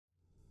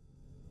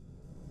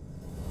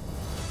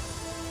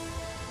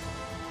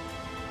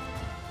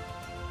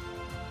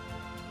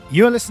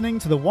You are listening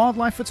to the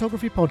Wildlife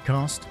Photography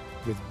Podcast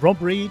with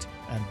Rob Reed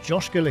and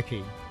Josh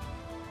Galicki,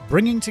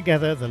 bringing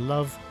together the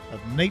love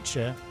of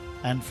nature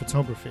and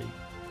photography.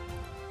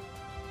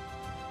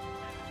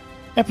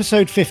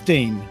 Episode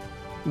 15,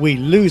 we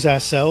lose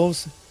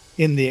ourselves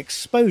in the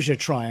exposure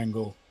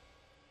triangle.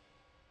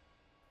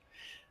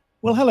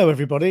 Well, hello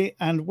everybody,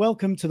 and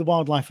welcome to the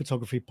Wildlife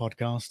Photography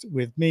Podcast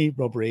with me,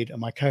 Rob Reed,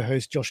 and my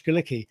co-host Josh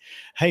Galicki.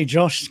 Hey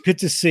Josh, good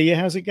to see you.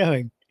 How's it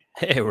going?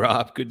 Hey,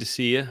 Rob. Good to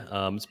see you.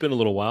 It's been a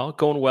little while.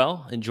 Going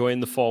well. Enjoying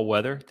the fall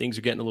weather. Things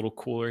are getting a little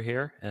cooler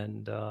here.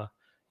 And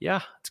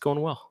yeah, it's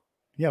going well.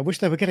 Yeah, I wish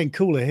they were getting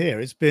cooler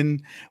here.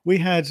 We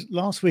had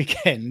last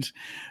weekend,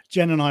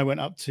 Jen and I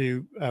went up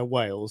to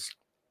Wales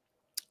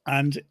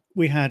and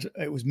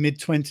it was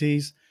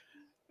mid-20s,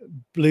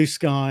 blue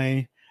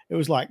sky. It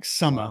was like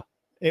summer. Wow.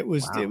 It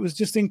was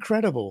just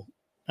incredible.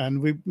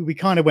 And we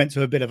kind of went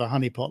to a bit of a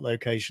honeypot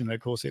location. Of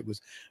course, it was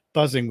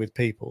buzzing with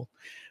people,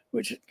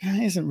 which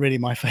isn't really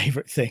my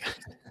favorite thing.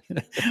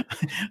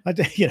 I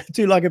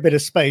do like a bit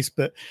of space,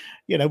 but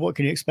what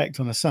can you expect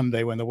on a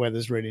Sunday when the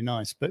weather's really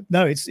nice? But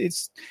no,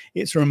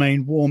 it's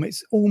remained warm.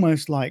 It's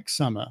almost like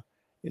summer.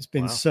 It's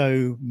been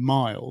so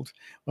mild.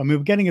 I mean,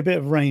 we're getting a bit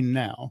of rain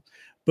now,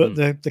 but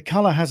the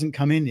color hasn't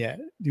come in yet.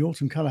 The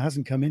autumn color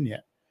hasn't come in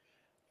yet,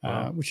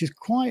 which is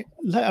quite.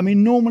 I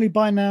mean, normally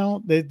by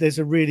now there's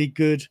a really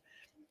good.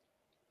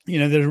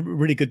 There's a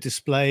really good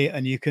display,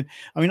 and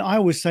I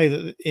always say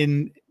that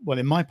in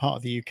my part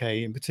of the UK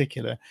in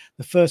particular,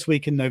 the first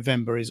week in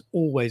November is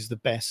always the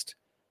best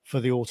for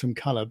the autumn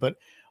color, but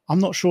I'm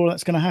not sure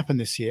that's going to happen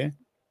this year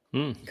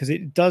because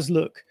it does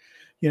look,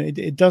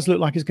 it does look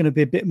like it's going to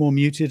be a bit more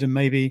muted, and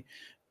maybe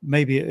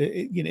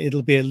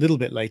it'll be a little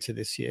bit later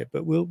this year,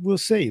 but we'll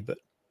see. But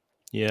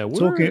yeah,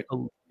 we're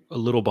a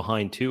little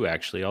behind too,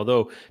 actually,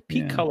 although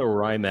peak color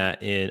where I'm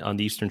at on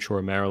the Eastern Shore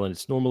of Maryland,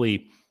 it's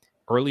normally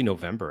early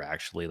November,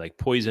 actually, like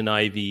poison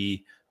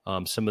ivy,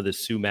 some of the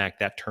sumac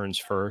that turns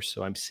first.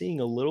 So I'm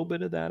seeing a little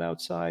bit of that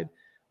outside.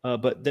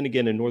 But then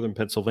again, in northern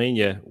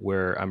Pennsylvania,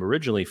 where I'm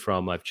originally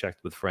from, I've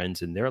checked with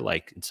friends, and they're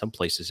like in some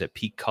places at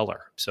peak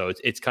color. So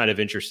it's kind of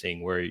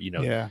interesting where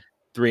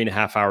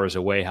 3.5 hours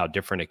away, how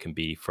different it can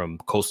be from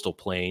coastal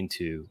plain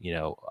to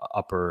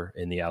upper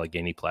in the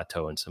Allegheny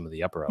Plateau and some of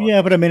the upper.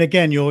 Yeah, but I mean,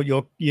 again, you're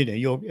as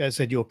I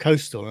said, you're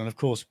coastal, and of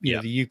course,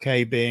 the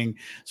UK being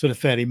sort of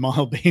fairly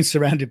mild, being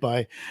surrounded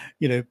by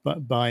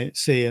by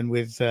sea and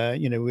with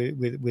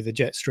with a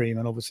jet stream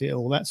and obviously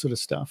all that sort of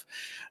stuff.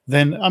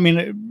 Then I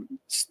mean,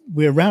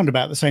 we're around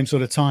about the same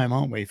sort of time,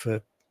 aren't we?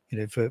 For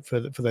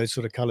those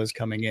sort of colours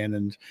coming in,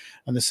 and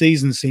the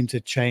seasons seem to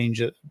change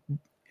at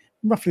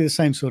roughly the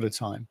same sort of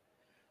time.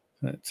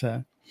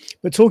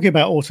 But talking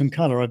about autumn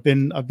color, I've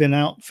been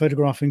out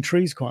photographing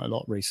trees quite a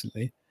lot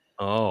recently.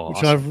 Oh, which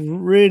awesome. I've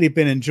really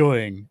been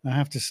enjoying, I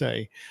have to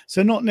say.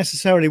 So not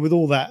necessarily with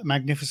all that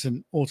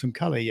magnificent autumn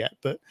color yet,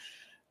 but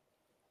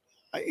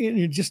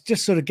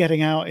just sort of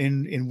getting out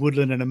in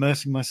woodland and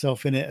immersing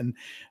myself in it,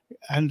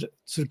 and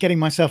sort of getting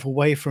myself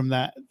away from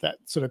that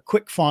sort of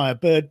quick fire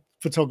bird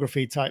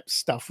photography type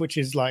stuff, which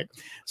is like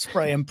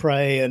spray and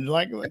pray, and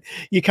like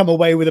you come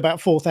away with about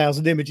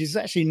 4,000 images. It's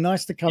actually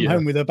nice to come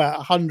home with about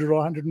 100 or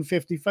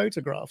 150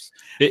 photographs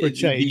for a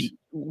change.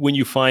 When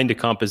you find a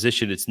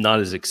composition, it's not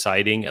as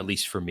exciting, at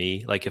least for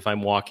me. Like if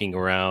I'm walking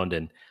around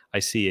and I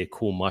see a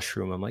cool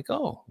mushroom, I'm like,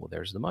 oh, well,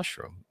 there's the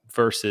mushroom,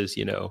 versus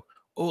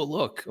oh,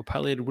 look, a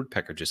pileated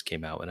woodpecker just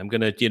came out, and I'm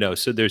going to,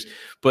 so there's,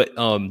 but,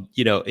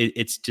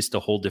 it's just a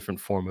whole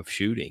different form of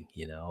shooting.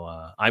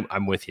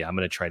 I'm with you. I'm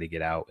going to try to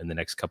get out in the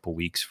next couple of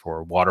weeks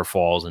for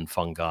waterfalls and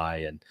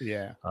fungi. And,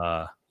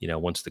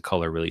 once the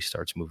color really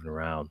starts moving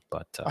around,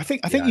 but I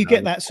think you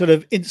get that sort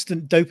of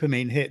instant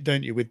dopamine hit,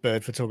 don't you, with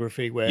bird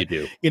photography, where you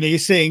do, you're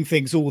seeing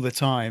things all the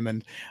time,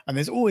 and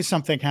there's always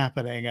something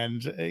happening,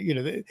 and,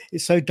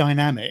 it's so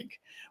dynamic.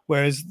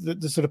 Whereas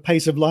the sort of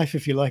pace of life,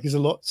 if you like, is a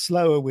lot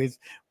slower with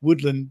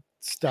woodland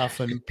stuff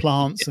and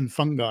plants and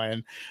fungi.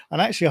 And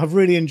actually, I've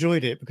really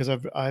enjoyed it because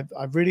I've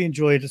really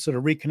enjoyed a sort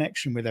of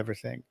reconnection with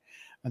everything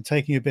and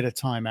taking a bit of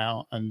time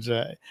out. And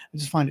I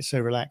just find it so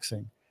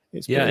relaxing.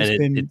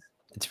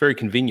 It's very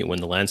convenient when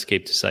the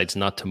landscape decides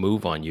not to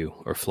move on you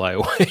or fly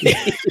away.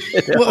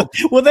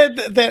 Well,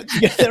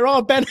 there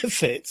are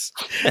benefits.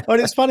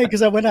 And it's funny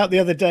because I went out the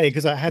other day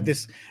because I had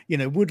this,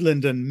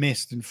 woodland and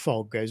mist and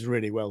fog goes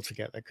really well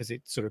together because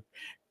it sort of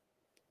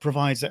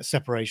provides that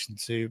separation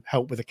to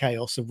help with the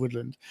chaos of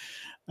woodland.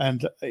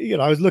 And,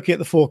 I was looking at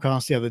the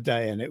forecast the other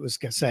day, and it was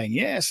saying,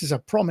 yes, there's a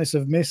promise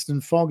of mist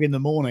and fog in the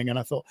morning. And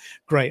I thought,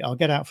 great, I'll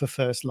get out for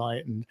first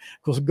light. And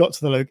of course, I got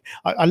to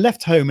I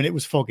left home and it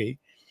was foggy.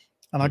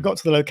 And I got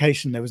to the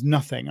location, there was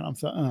nothing. And I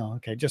thought, oh,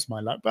 okay, just my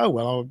luck. Oh,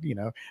 well, I'll,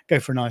 go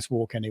for a nice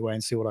walk anyway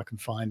and see what I can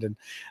find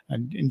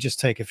and just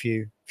take a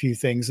few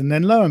things. And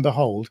then lo and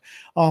behold,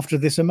 after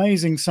this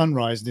amazing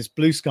sunrise, this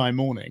blue sky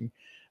morning,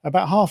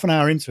 about half an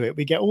hour into it,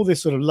 we get all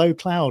this sort of low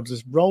cloud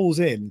just rolls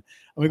in, and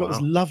we got this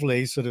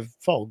lovely sort of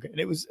fog. And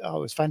it was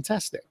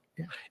fantastic.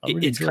 yeah, I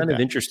really It's kind enjoyed of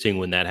that. interesting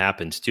when that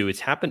happens too. It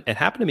happened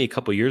to me a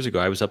couple of years ago.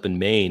 I was up in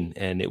Maine,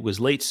 and it was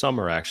late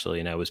summer actually,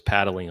 and I was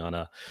paddling on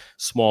a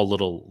small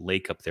little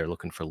lake up there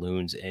looking for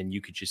loons, and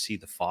you could just see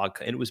the fog.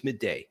 And it was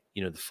midday.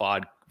 You know,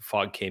 the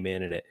fog came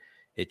in, and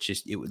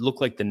it would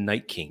look like the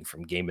Night King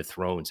from Game of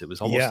Thrones. It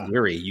was almost Yeah,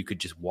 eerie. You could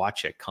just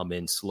watch it come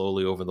in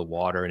slowly over the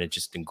water, and it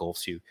just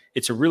engulfs you.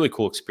 It's a really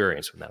cool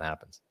experience when that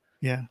happens.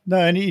 yeah. No,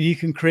 and you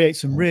can create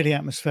some really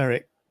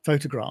atmospheric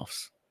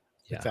photographs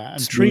with Yeah, that.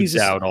 And trees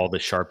smooths are, out all the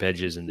sharp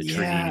edges in the yeah,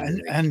 trees,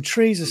 and and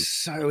trees are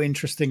so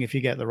interesting if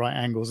you get the right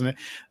angles. And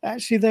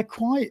actually, they're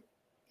quite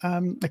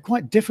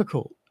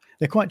difficult.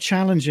 They're quite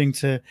challenging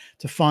to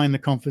find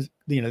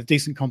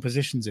decent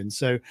compositions in.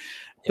 So yeah.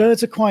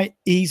 birds are quite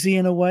easy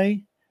in a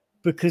way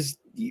because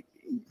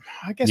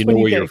I guess You when know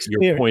you where get your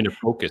experience, point of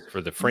focus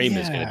for the frame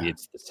is going to be. yeah,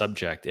 It's the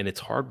subject, and it's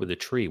hard with a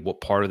tree. What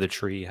part of the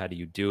tree? How do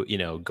you do it? You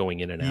know,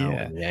 going in and out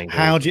yeah. and the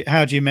angles.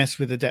 How do you mess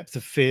with the depth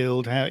of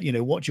field? How,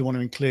 what do you want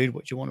to include?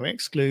 What do you want to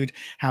exclude?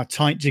 How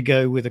tight do you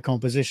go with the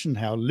composition?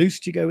 How loose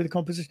do you go with the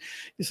composition?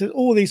 So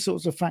all these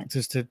sorts of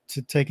factors to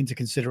take into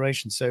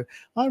consideration. So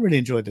I really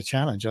enjoyed the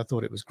challenge. I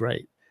thought it was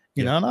great.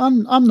 Yeah.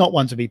 And I'm not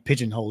one to be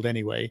pigeonholed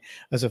anyway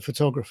as a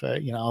photographer.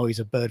 Oh, he's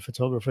a bird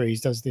photographer. He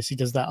does this, he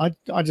does that.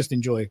 I just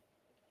enjoy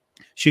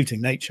shooting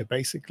nature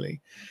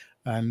basically.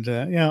 And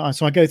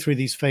so I go through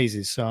these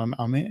phases. So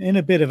I'm in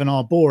a bit of an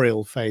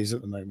arboreal phase at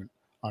the moment,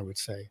 I would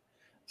say.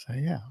 So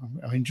yeah,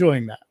 I'm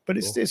enjoying that. But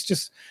Cool. it's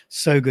just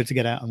so good to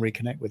get out and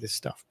reconnect with this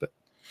stuff. But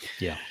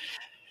Yeah.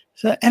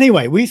 so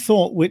anyway, we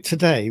thought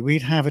today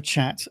we'd have a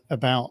chat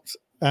about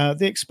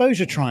the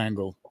exposure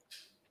triangle.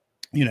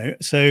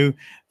 So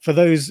for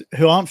those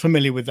who aren't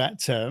familiar with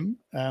that term,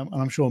 and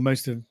I'm sure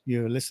most of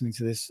you are listening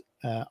to this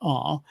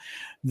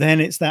then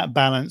it's that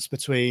balance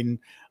between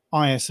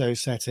ISO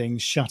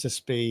settings, shutter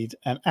speed,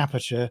 and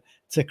aperture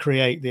to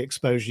create the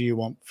exposure you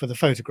want for the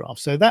photograph.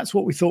 So that's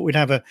what we thought we'd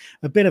have a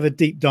bit of a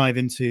deep dive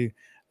into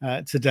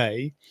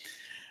today.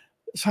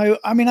 So,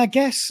 I mean, I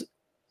guess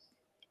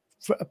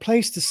for a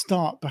place to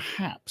start,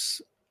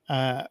 perhaps,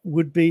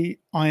 would be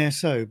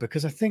ISO,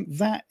 because I think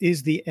that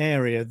is the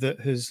area that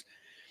has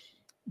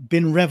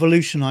been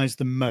revolutionized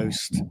the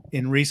most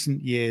in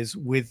recent years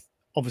with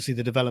obviously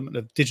the development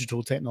of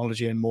digital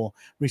technology and more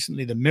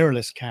recently the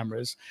mirrorless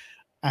cameras,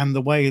 and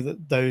the way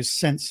that those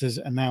sensors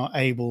are now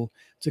able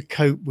to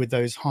cope with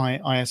those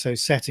high ISO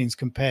settings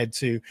compared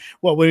to,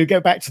 well, when we go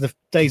back to the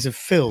days of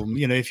film,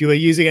 if you were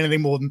using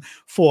anything more than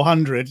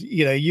 400,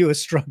 you were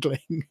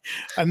struggling.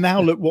 And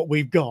now look what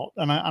we've got.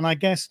 And I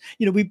guess,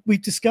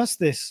 we've discussed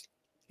this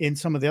in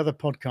some of the other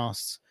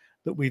podcasts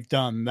that we've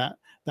done, that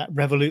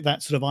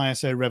sort of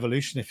ISO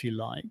revolution, if you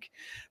like,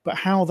 but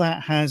how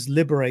that has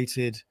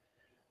liberated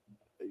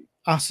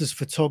us as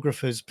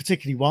photographers,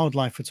 particularly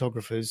wildlife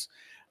photographers,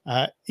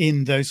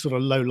 in those sort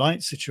of low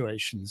light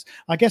situations.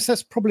 I guess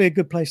that's probably a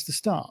good place to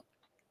start.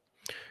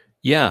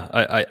 Yeah,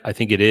 I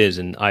think it is.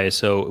 And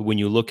ISO, when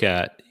you look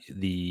at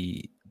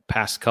the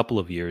past couple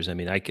of years, I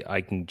mean, I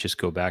can just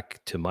go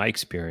back to my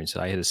experience.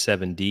 I had a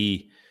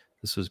 7D.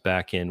 This was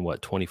back in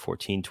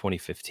 2014,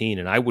 2015,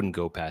 and I wouldn't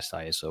go past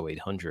ISO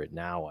 800.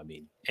 Now, I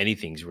mean,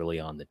 anything's really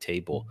on the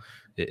table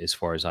as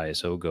far as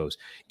ISO goes.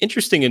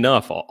 Interesting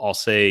enough, I'll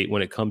say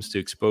when it comes to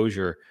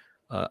exposure,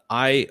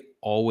 I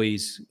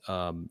always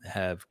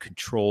have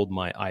controlled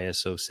my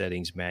ISO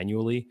settings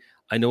manually.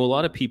 I know a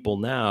lot of people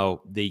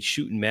now, they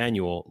shoot in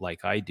manual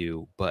like I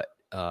do, but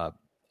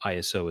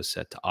ISO is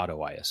set to auto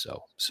ISO.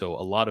 So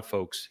a lot of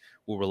folks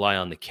will rely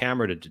on the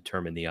camera to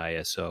determine the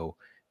ISO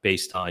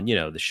based on,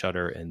 the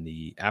shutter and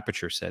the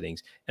aperture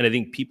settings. And I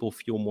think people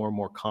feel more and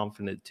more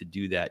confident to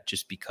do that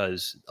just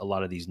because a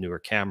lot of these newer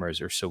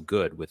cameras are so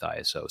good with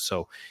ISO.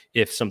 So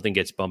if something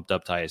gets bumped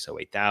up to ISO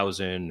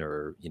 8000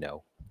 or,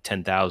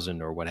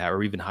 10,000 or whatever,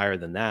 or even higher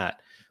than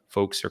that,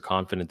 folks are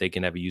confident they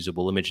can have a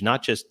usable image,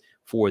 not just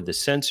for the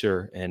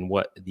sensor and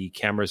what the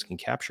cameras can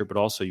capture, but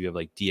also you have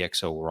like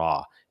DxO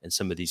RAW and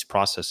some of these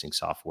processing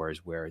softwares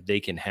where they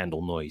can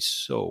handle noise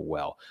so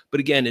well. But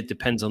again, it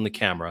depends on the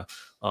camera.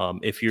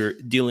 If you're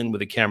dealing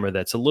with a camera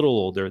that's a little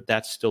older,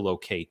 that's still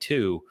okay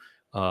too.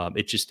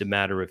 It's just a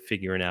matter of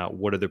figuring out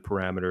what are the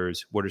parameters,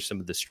 what are some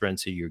of the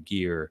strengths of your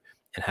gear,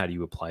 and how do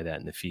you apply that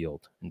in the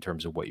field in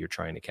terms of what you're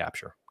trying to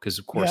capture? Because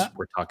of course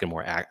we're talking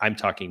more, I'm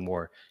talking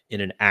more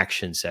in an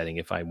action setting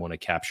if I want to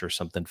capture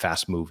something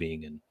fast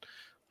moving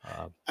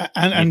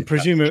and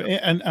presumably,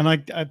 and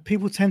I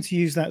people tend to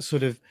use that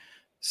sort of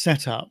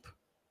setup,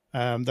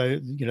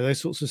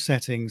 those sorts of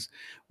settings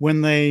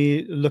when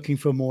they looking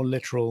for more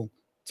literal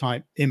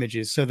type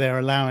images. So they're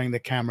allowing the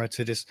camera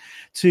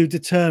to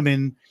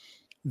determine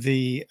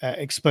the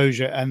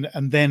exposure, and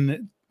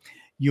then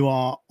you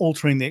are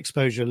altering the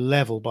exposure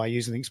level by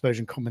using the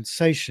exposure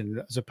compensation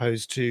as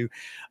opposed to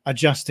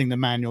adjusting the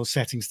manual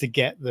settings to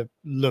get the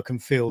look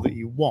and feel that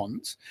you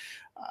want.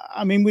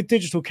 I mean, with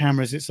digital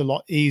cameras, it's a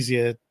lot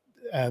easier,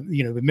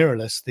 with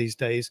mirrorless these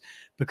days,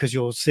 because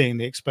you're seeing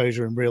the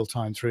exposure in real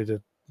time through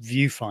the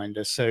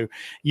viewfinder. So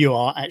you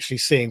are actually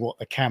seeing what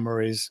the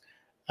camera is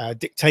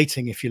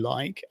dictating, if you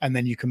like, and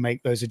then you can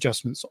make those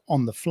adjustments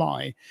on the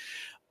fly.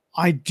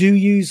 I do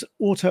use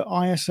auto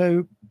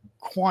ISO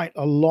quite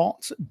a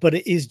lot, but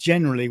it is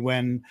generally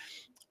when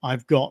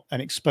I've got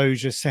an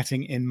exposure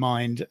setting in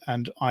mind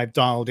and I've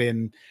dialed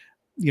in,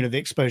 the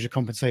exposure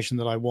compensation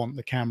that I want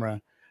the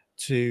camera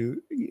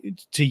to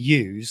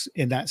use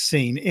in that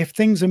scene. If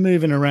things are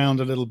moving around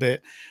a little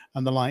bit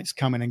and the lights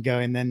coming and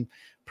going, then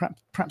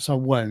perhaps I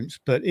won't.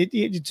 But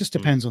it just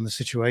depends on the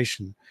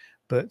situation.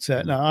 But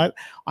no,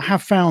 I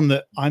have found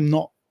that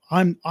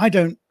I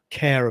don't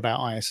care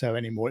about ISO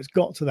anymore. It's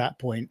got to that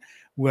point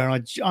where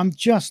I'm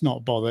just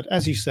not bothered.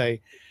 As you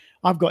say,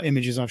 I've got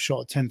images I've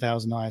shot at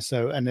 10,000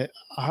 ISO, and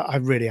I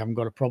really haven't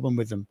got a problem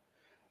with them.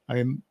 I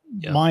mean,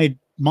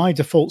 my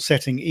default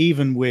setting,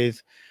 even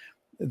with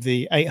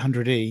the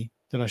 800E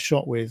that I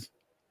shot with,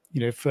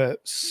 for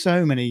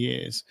so many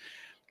years,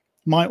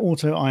 my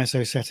auto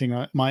ISO setting,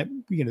 my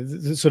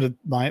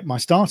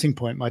starting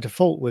point, my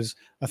default was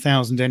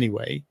 1,000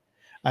 anyway,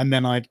 and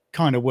then I'd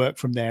kind of work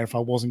from there if I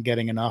wasn't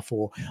getting enough,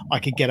 or I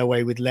could get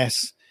away with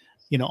less,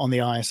 on the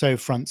ISO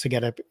front to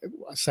get a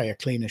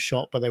cleaner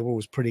shot, but they were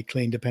always pretty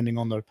clean depending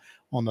on the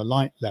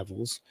light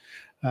levels.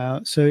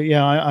 So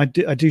yeah, I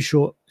do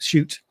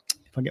shoot,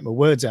 if I get my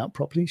words out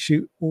properly,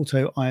 shoot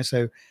auto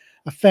ISO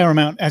a fair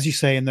amount, as you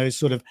say, in those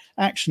sort of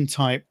action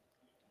type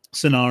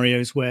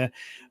scenarios where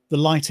the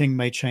lighting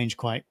may change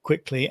quite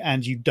quickly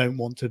and you don't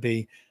want to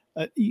be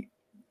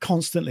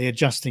constantly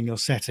adjusting your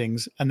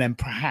settings and then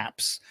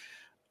perhaps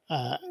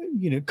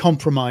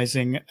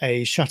compromising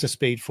a shutter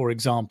speed, for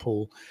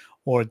example,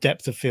 or a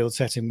depth of field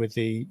setting with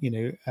the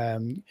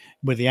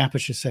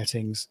aperture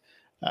settings,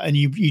 and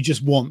you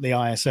just want the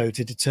ISO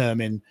to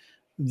determine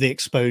the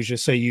exposure,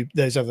 so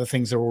those other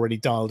things are already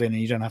dialed in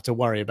and you don't have to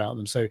worry about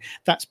them. So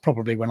that's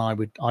probably when I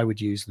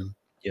would use them.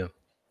 Yeah.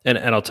 And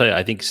I'll tell you,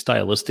 I think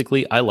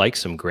stylistically, I like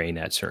some grain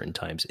at certain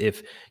times.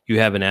 If you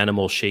have an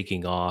animal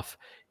shaking off,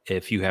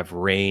 if you have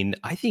rain,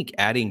 I think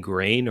adding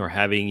grain or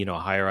having, a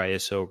higher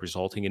ISO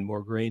resulting in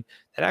more grain,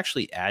 that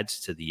actually adds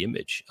to the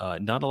image.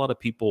 Not a lot of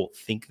people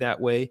think that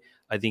way.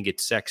 I think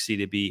it's sexy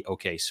to be,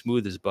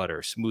 smooth as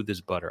butter,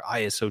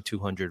 ISO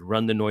 200,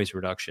 run the noise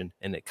reduction.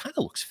 And it kind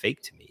of looks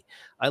fake to me.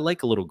 I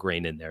like a little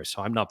grain in there,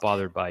 so I'm not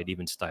bothered by it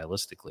even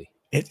stylistically.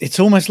 It's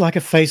almost like a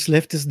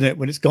facelift, isn't it,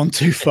 when it's gone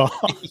too far?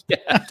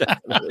 Yeah,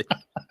 definitely.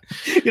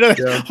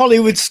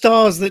 Hollywood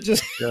stars that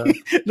just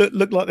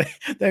look like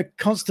they're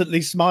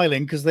constantly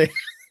smiling because they...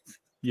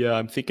 Yeah,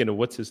 I'm thinking of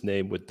what's his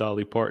name with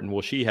Dolly Parton.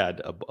 Well, she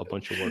had a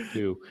bunch of work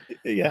too.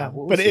 Yeah,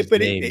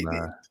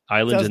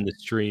 Islands in the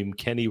Stream.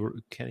 Kenny.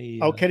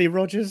 Kenny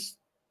Rogers.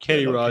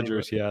 Kenny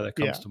Rogers. Yeah, that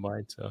comes to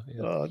mind. So,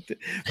 yeah.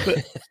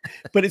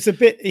 But it's a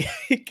bit.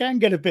 It can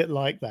get a bit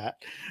like that.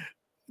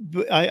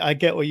 But I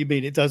get what you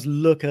mean. It does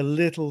look a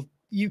little.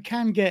 You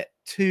can get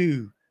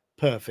too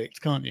perfect,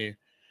 can't you?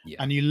 Yeah.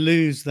 And you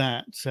lose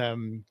that.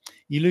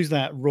 You lose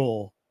that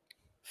raw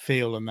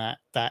feel and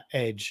that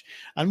edge.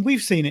 And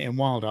we've seen it in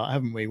wild art,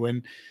 haven't we?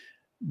 When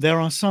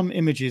there are some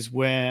images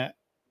where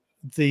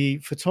the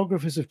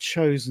photographers have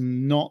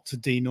chosen not to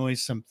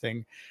denoise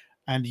something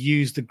and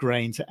use the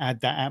grain to add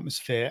that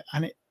atmosphere,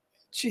 and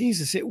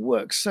it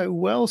works so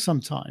well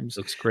sometimes.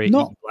 Looks great.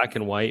 Not black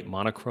and white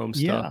monochrome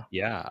stuff.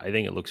 Yeah, I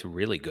think it looks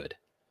really good.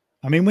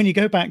 I mean, when you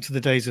go back to the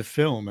days of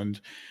film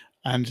and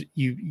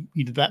you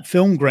that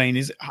film grain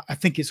is, I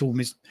think it's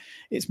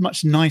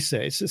much nicer.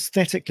 It's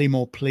aesthetically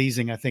more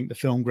pleasing, I think, the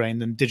film grain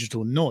than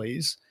digital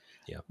noise.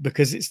 Yeah,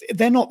 because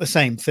they're not the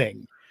same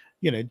thing.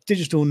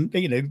 Digital,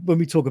 when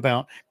we talk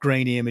about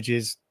grainy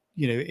images,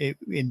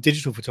 in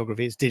digital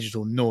photography, it's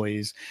digital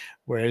noise,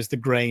 whereas the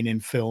grain in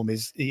film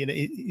is,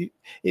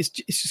 it's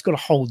just got a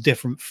whole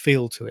different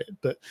feel to it.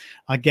 But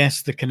I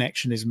guess the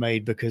connection is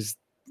made because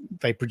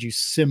they produce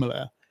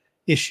similar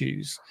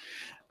issues.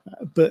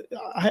 But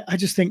I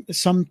just think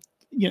some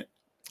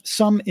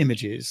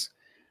images,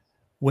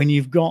 when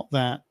you've got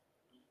that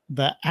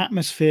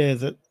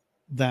atmosphere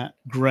that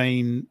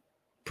grain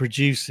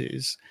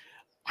produces,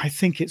 I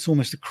think it's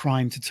almost a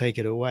crime to take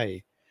it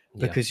away,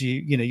 because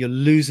you're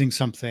losing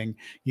something,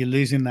 you're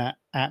losing that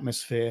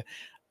atmosphere,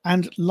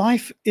 and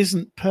life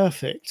isn't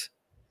perfect.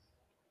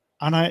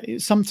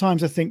 And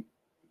sometimes I think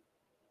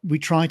we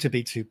try to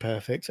be too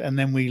perfect, and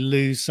then we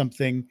lose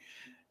something,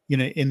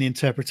 in the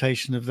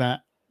interpretation of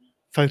that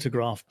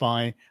photograph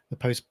by the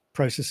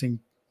post-processing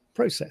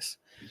process.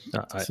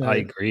 I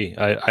agree.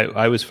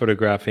 I was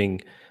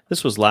photographing,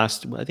 this was I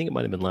think it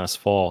might have been last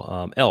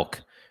fall,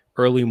 elk,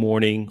 early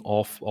morning,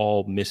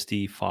 all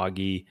misty,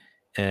 foggy,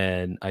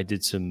 and I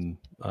did some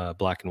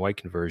black and white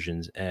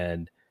conversions,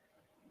 and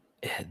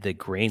the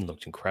grain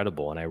looked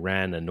incredible. And I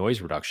ran a noise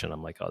reduction.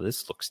 I'm like, oh,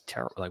 this looks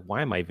terrible. Like,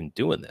 why am I even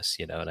doing this?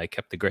 And I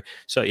kept the grain.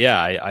 So yeah,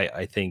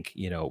 I think,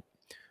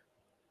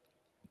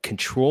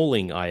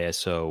 controlling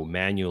ISO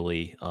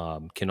manually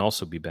can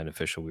also be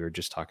beneficial. We were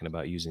just talking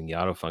about using the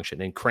auto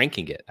function and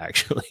cranking it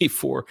actually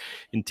for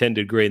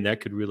intended grain. That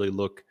could really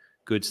look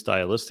good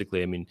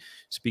stylistically. I mean,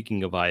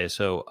 speaking of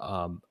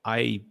ISO,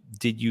 I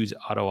did use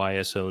auto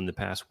ISO in the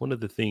past. One of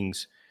the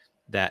things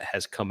that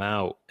has come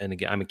out, and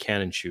again, I'm a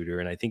Canon shooter,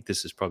 and I think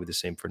this is probably the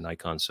same for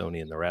Nikon,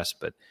 Sony, and the rest,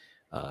 but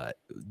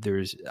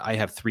I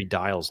have 3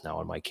 dials now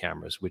on my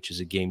cameras, which is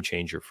a game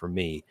changer for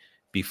me.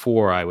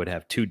 Before I would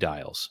have 2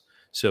 dials.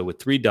 So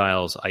with 3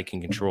 dials, I can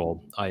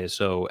control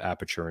ISO,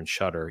 aperture, and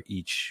shutter,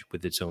 each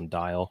with its own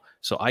dial.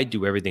 So I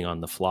do everything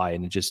on the fly,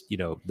 and it just,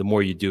 the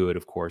more you do it,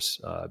 of course,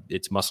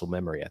 it's muscle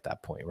memory at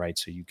that point, right?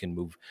 So you can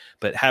move,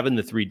 but having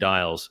the 3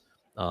 dials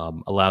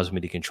allows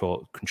me to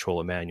control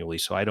it manually.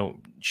 So I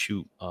don't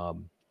shoot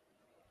auto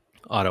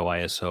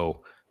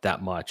ISO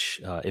that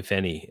much, if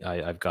any.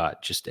 I've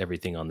got just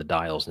everything on the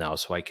dials now,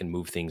 so I can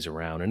move things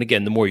around. And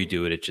again, the more you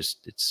do it,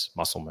 it's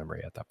muscle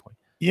memory at that point.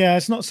 Yeah,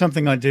 it's not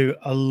something I do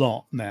a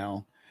lot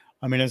now.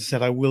 I mean, as I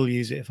said, I will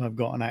use it if I've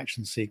got an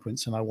action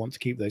sequence and I want to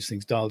keep those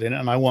things dialed in,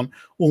 and I want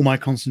all my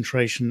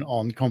concentration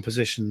on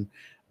composition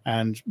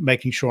and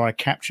making sure I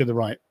capture the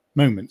right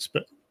moments.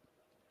 But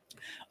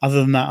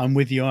other than that, I'm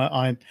with you.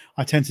 I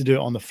tend to do it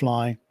on the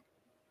fly.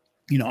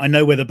 I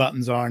know where the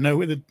buttons are. I know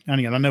where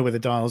the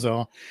dials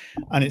are,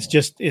 and it's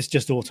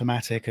just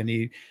automatic. And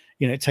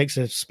it takes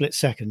a split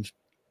second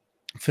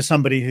for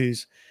somebody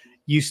who's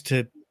used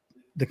to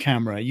the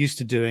camera, used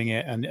to doing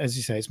it, and as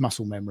you say, it's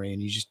muscle memory,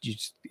 and you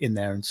just in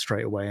there and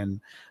straight away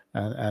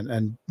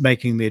and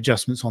making the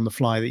adjustments on the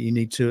fly that you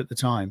need to at the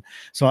time.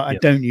 So I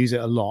don't use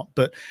it a lot,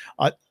 but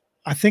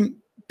I think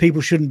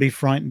people shouldn't be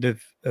frightened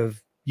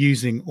of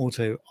using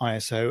auto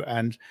ISO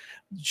and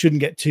shouldn't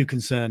get too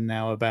concerned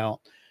now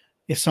about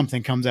if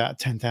something comes out at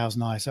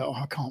 10,000 ISO. Oh,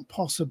 I can't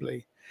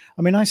possibly.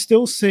 I mean, I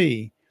still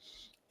see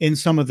in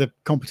some of the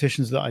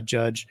competitions that I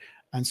judge,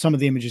 and some of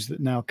the images that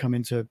now come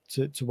into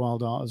to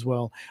Wild Art as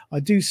well, I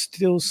do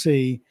still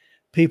see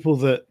people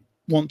that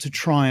want to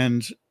try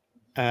and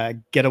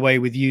get away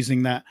with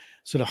using that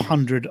sort of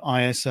 100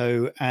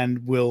 ISO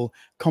and will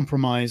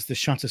compromise the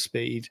shutter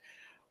speed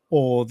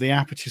or the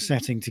aperture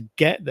setting to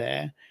get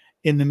there,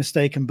 in the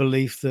mistaken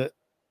belief that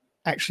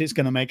actually it's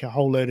going to make a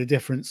whole load of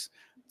difference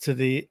to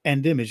the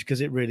end image,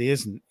 because it really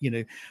isn't.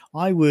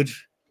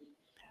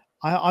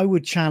 I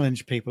would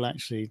challenge people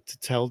actually to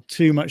tell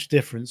too much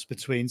difference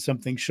between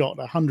something shot at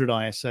 100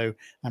 ISO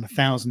and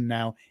 1,000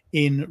 now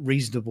in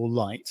reasonable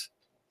light.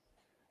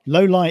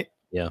 Low light,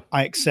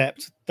 I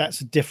accept,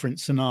 that's a different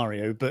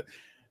scenario. But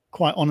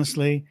quite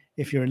honestly,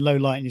 if you're in low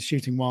light and you're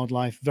shooting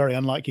wildlife, very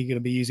unlikely you're going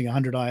to be using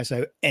 100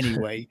 ISO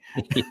anyway.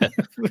 And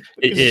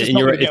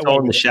you're right, it's all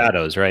in the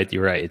shadows, right?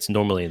 You're right. It's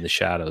normally in the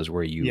shadows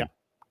where you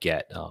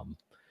get...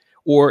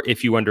 or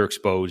if you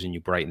underexpose and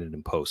you brighten it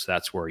in post,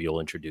 that's where you'll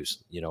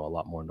introduce, a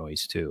lot more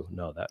noise too.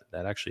 No,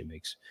 that actually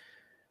makes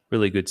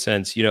really good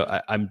sense.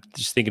 I'm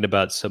just thinking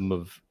about some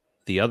of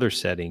the other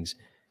settings,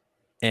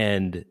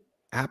 and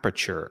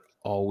aperture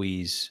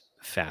always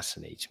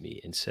fascinates me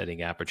in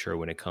setting aperture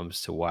when it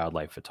comes to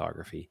wildlife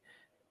photography.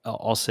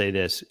 I'll say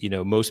this,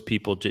 most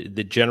people,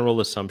 the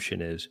general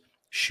assumption is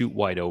shoot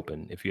wide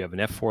open. If you have an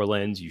f4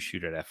 lens, you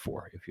shoot at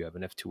f4. If you have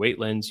an f2.8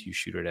 lens, you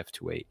shoot at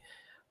f2.8.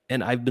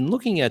 And I've been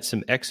looking at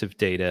some EXIF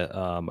data.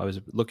 I was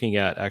looking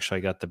at, actually,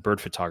 I got the Bird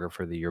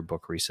Photographer of the Year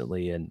book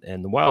recently, and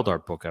the Wild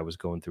Art book I was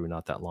going through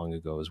not that long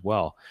ago as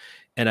well.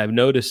 And I've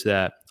noticed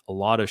that a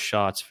lot of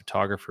shots,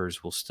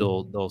 photographers will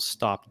they'll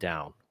stop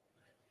down.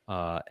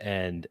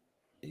 And,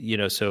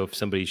 so if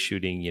somebody's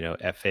shooting,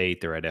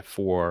 f8, they're at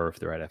f4. If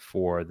they're at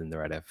f4, then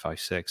they're at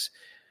f5.6.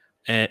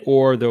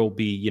 Or there'll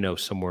be,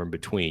 somewhere in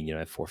between,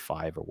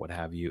 f4.5 or what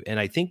have you. And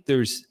I think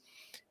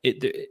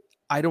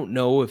I don't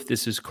know if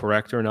this is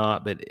correct or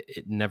not, but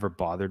it never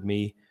bothered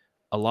me.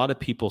 A lot of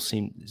people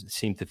seem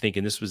to think,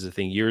 and this was the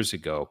thing years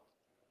ago,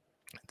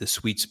 the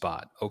sweet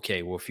spot.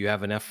 Okay, well, if you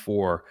have an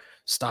f4,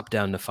 stop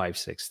down to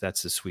 5.6.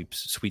 That's the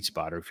sweet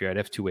spot. Or if you're at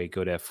f2.8,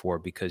 go to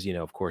f4, because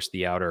of course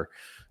the outer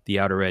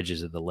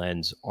edges of the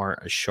lens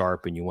aren't as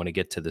sharp, and you want to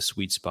get to the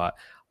sweet spot.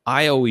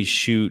 I always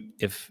shoot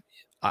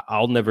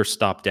I'll never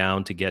stop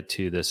down to get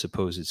to the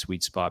supposed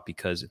sweet spot,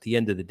 because at the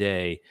end of the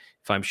day,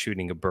 if I'm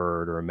shooting a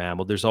bird or a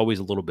mammal, there's always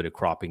a little bit of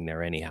cropping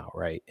there anyhow,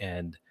 right?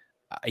 And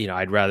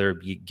I'd rather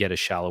get a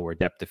shallower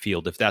depth of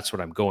field if that's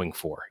what I'm going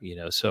for,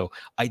 So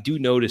I do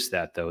notice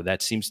that, though.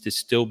 That seems to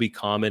still be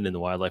common in the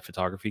wildlife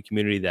photography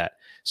community, that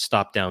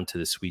stop down to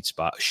the sweet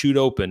spot. Shoot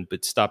open,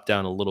 but stop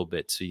down a little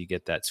bit so you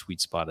get that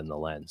sweet spot in the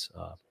lens.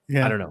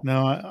 I don't know.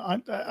 No,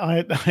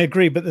 I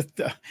agree. But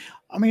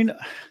I mean,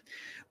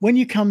 when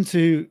you come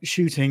to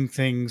shooting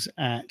things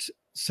at,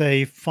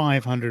 say,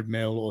 500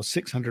 mil or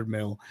 600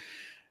 mil,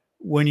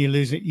 when you're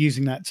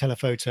using that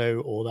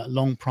telephoto or that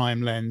long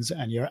prime lens,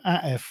 and you're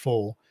at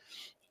f4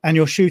 and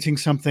you're shooting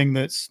something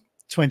that's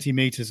 20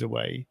 meters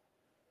away,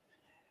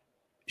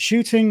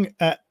 shooting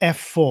at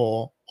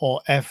f4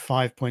 or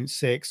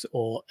f5.6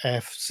 or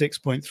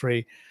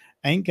f6.3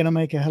 ain't going to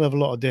make a hell of a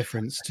lot of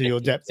difference to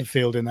your depth of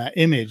field in that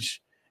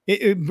image.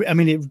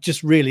 It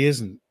just really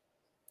isn't.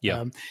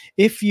 Yeah.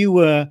 If you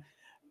were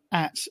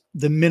at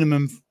the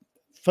minimum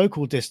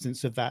focal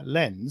distance of that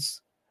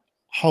lens,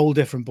 whole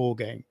different ball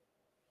game.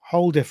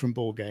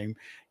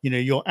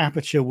 Your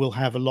aperture will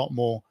have a lot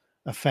more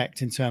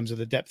effect in terms of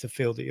the depth of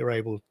field that you're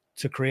able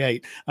to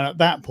create. And at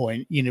that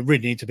point, really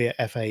need to be at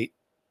f8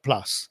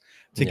 plus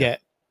to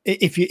get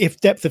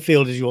if depth of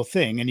field is your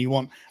thing and you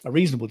want a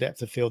reasonable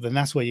depth of field, then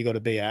that's where you got to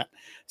be at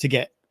to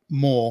get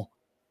more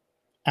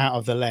out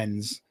of the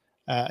lens,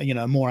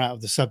 more out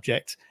of the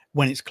subject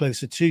when it's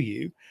closer to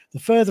you. The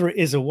further it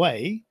is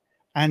away,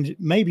 and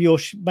maybe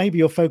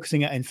you're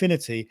focusing at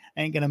infinity,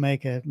 ain't going to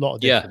make a lot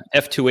of difference.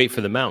 Yeah, f2.8 for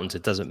the mountains,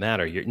 it doesn't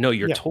matter.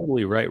 You're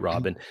totally right,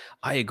 Robin.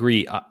 I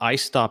agree. I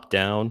stop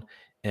down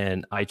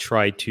and I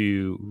try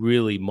to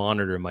really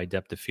monitor my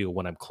depth of field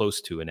when I'm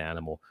close to an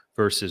animal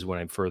versus when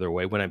I'm further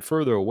away. When I'm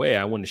further away,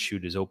 I want to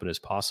shoot as open as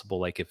possible.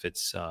 Like if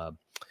it's, I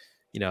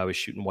was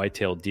shooting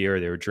white-tailed deer,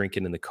 they were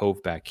drinking in the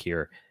cove back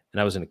here, and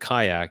I was in a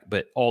kayak,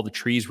 but all the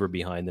trees were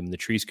behind them. The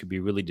trees could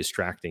be really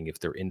distracting if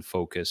they're in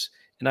focus.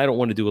 And I don't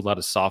want to do a lot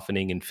of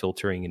softening and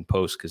filtering in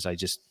post because I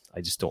just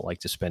don't like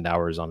to spend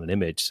hours on an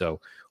image. So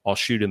I'll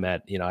shoot them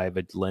at, I have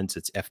a lens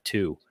that's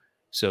f2.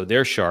 So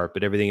they're sharp,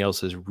 but everything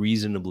else is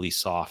reasonably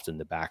soft in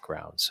the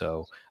background.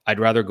 So I'd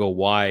rather go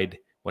wide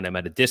when I'm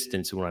at a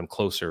distance, and when I'm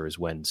closer is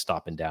when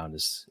stopping down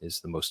is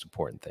the most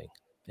important thing.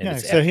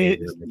 And so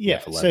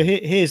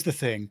here's the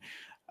thing.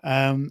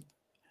 The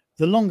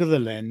longer the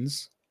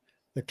lens,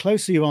 the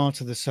closer you are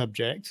to the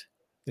subject,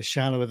 the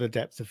shallower the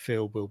depth of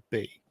field will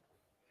be.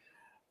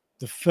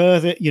 The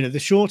further, the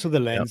shorter the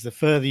lens, the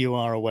further you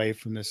are away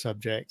from the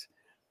subject,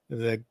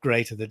 the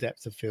greater the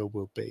depth of field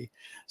will be.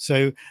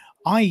 So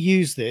I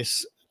use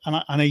this,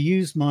 and I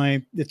use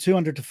the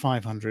 200 to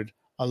 500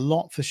 a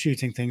lot for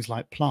shooting things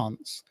like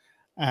plants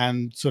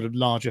and sort of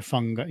larger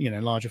fungi,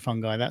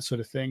 that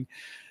sort of thing,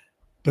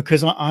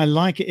 because I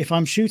like it. If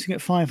I'm shooting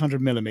at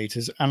 500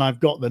 millimeters and I've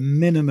got the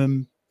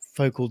minimum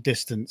focal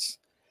distance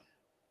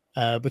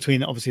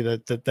between obviously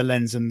the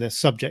lens and the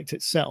subject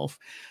itself,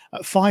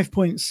 at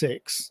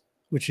 5.6,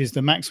 which is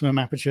the maximum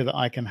aperture that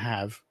I can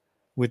have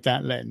with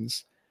that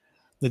lens,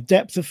 the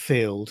depth of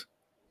field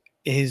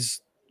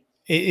is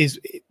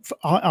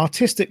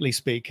artistically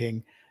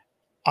speaking,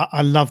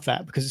 I love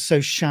that because it's so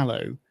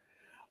shallow,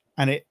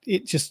 and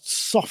it just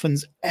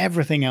softens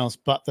everything else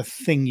but the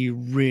thing you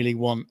really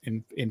want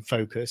in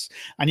focus.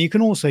 And you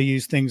can also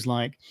use things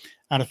like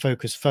out of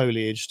focus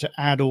foliage to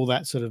add all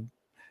that sort of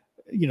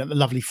the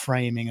lovely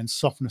framing and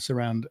softness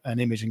around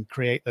an image and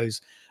create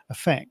those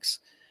effects.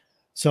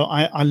 So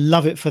I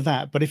love it for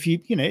that. But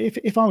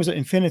if I was at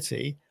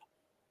infinity,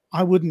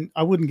 I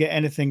wouldn't get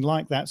anything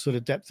like that sort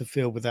of depth of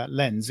field with that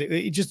lens.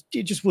 It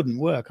just wouldn't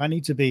work. I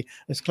need to be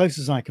as close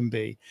as I can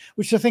be,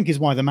 which I think is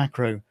why the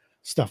macro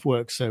stuff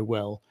works so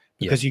well,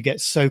 because you get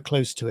so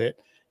close to it.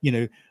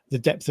 The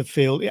depth of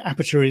field,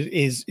 aperture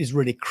is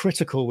really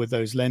critical with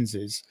those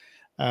lenses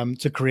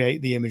to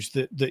create the image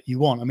that you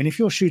want. I mean, if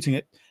you're shooting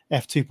at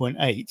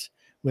f2.8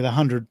 with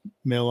 100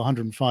 mil,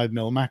 105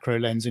 mil macro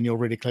lens, and you're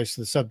really close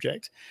to the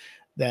subject,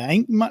 there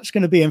ain't much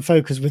going to be in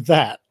focus with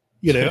that.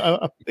 There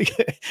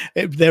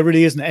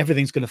really isn't.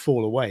 Everything's going to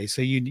fall away.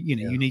 So you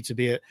need to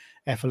be at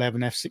f11,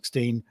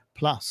 f16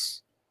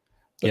 plus.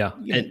 But,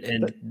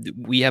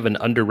 we have an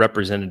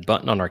underrepresented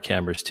button on our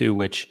cameras too,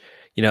 which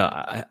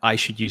I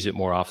should use it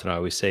more often. I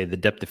always say the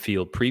depth of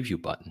field preview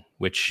button,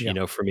 which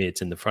for me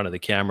it's in the front of the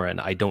camera,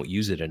 and I don't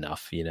use it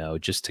enough.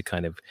 Just to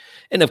kind of,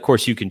 and of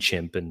course you can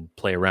chimp and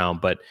play around,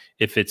 but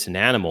if it's an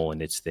animal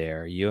and it's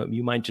there,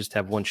 you might just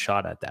have one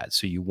shot at that.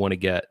 So you want to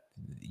get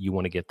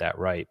that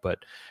right. But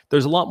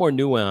there's a lot more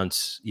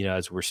nuance,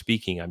 as we're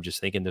speaking. I'm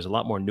just thinking there's a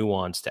lot more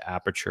nuance to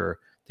aperture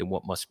than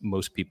what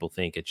most people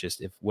think. It's just,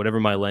 if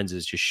whatever my lens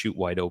is, just shoot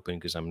wide open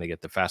because I'm going to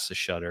get the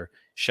fastest shutter.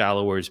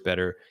 Shallower is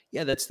better.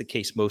 Yeah, that's the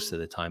case most of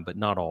the time, but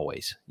not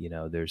always.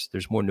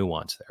 There's more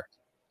nuance there.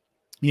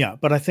 Yeah,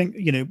 but I think,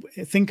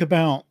 think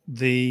about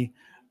the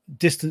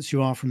distance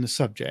you are from the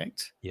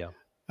subject. Yeah.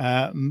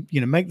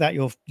 Make that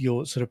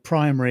your sort of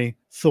primary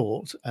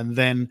thought, and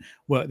then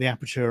work the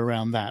aperture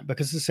around that.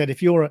 Because as I said,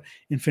 if you're at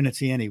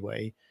infinity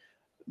anyway,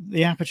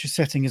 the aperture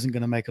setting isn't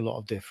going to make a lot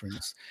of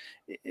difference,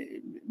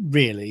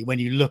 really, when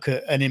you look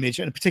at an image,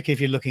 and particularly if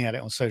you're looking at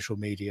it on social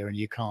media and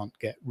you can't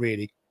get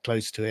really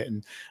close to it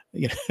and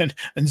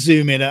and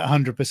zoom in at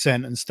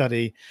 100% and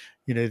study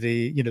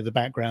the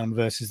background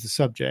versus the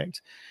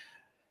subject.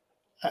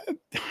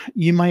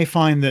 You may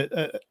find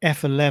that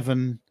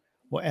f11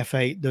 or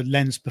f8 the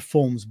lens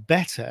performs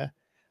better,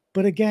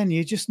 but again,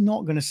 you're just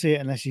not going to see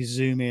it unless you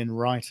zoom in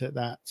right at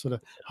that sort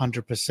of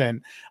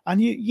 100%,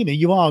 and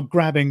you are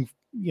grabbing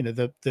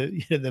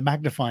the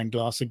magnifying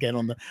glass again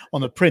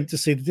on the print to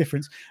see the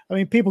difference. I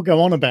mean, people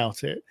go on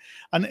about it,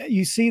 and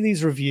you see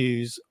these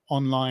reviews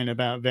online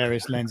about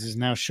various lenses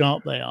and how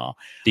sharp they are.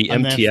 The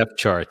MTF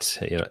charts,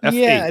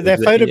 F8, they're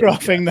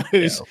photographing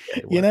those,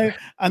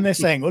 and they're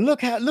saying, well,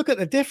 look at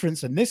the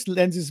difference, and this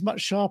lens is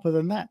much sharper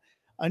than that.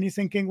 And you're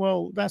thinking,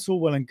 well, that's all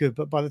well and good,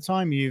 but by the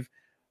time you've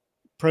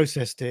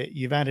processed it,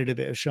 you've added a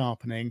bit of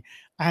sharpening,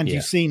 and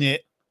you've seen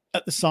it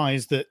at the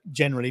size that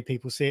generally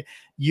people see it,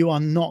 you are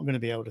not going to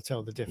be able to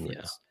tell the difference.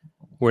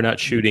 Yeah. We're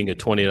not shooting a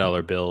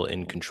 $20 bill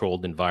in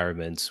controlled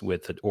environments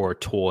or a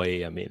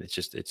toy. I mean,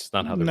 it's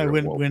not how the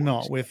real world we're works.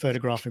 not. We're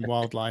photographing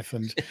wildlife,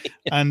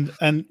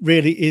 and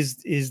really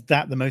is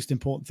that the most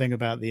important thing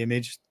about the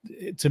image?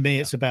 To me,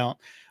 it's about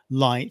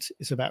light,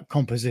 it's about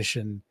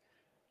composition,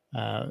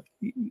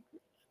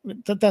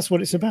 That's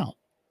what it's about.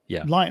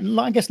 Yeah. Light,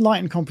 I guess light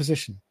and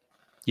composition.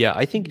 Yeah,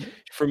 I think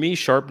for me,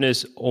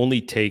 sharpness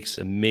only takes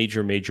a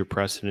major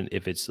precedent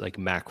if it's like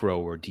macro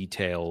or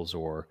details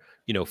or,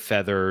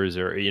 feathers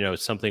or,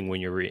 something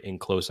when you're in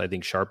close. I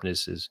think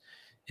sharpness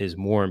is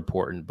more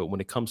important. But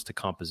when it comes to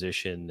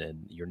composition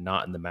and you're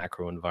not in the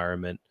macro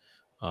environment,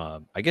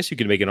 I guess you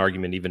could make an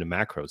argument even in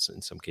macros.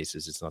 In some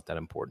cases, it's not that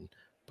important.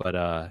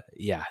 But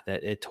yeah,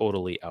 that it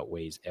totally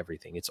outweighs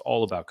everything. It's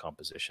all about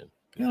composition.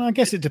 Yeah, I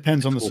guess it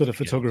depends on the sort of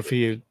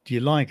photography you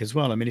like as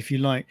well. I mean, if you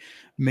like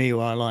me,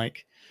 or I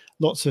like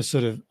lots of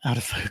sort of out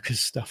of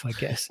focus stuff, I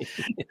guess.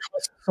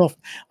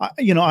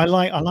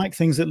 I like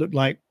things that look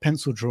like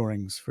pencil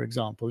drawings, for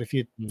example. If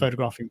you're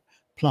photographing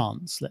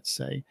plants, let's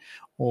say,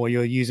 or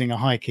you're using a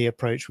high key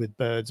approach with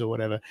birds or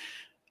whatever,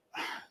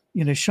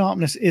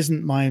 sharpness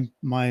isn't my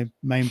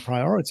main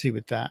priority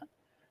with that.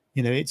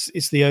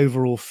 It's the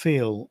overall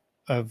feel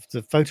of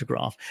the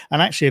photograph,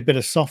 and actually a bit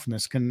of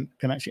softness can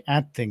actually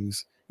add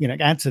things,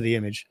 add to the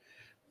image,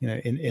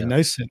 in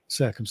those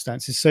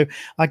circumstances. So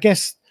I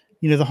guess,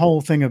 the whole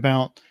thing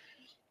about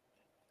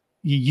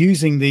you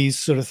using these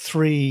sort of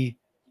three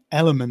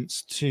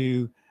elements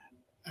to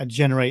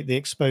generate the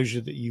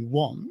exposure that you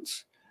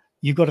want,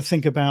 you've got to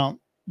think about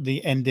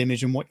the end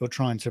image and what you're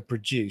trying to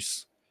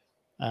produce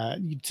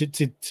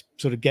to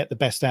sort of get the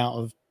best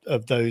out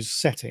of those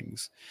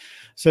settings.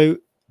 So,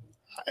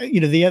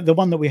 the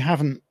one that we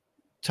haven't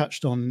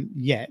touched on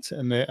yet,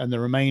 and the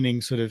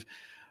remaining sort of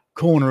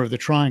corner of the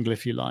triangle,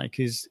 if you like,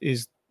 is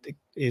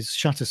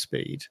shutter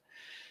speed.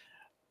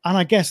 And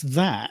I guess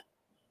that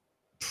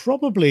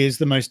probably is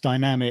the most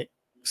dynamic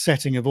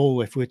setting of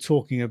all if we're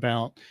talking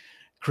about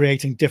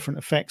creating different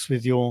effects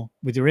with your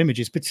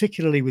images,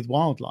 particularly with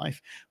wildlife,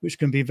 which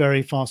can be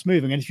very fast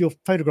moving. And if you're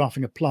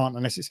photographing a plant,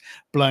 unless it's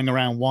blowing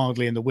around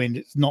wildly in the wind,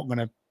 it's not going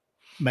to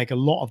make a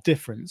lot of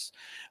difference.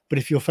 But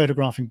if you're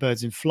photographing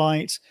birds in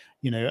flight,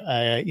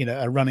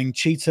 a running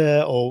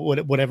cheetah or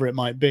whatever it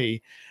might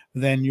be,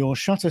 then your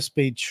shutter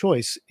speed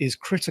choice is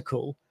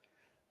critical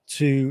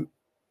to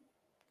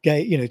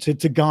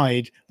to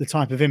guide the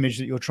type of image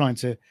that you're trying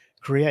to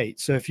create.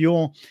 So if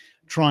you're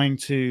trying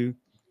to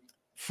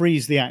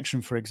freeze the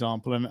action, for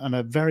example, and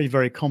a very,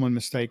 very common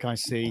mistake I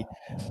see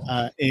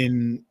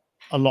in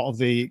a lot of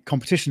the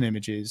competition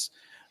images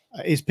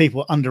is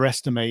people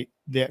underestimate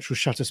the actual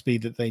shutter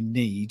speed that they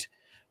need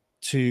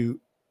to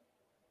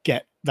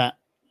get that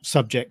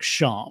subject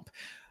sharp.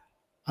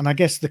 And I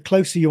guess the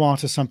closer you are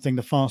to something,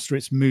 the faster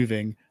it's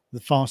moving, the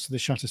faster the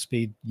shutter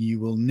speed you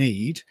will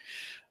need.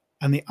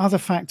 And the other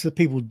factor that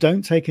people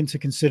don't take into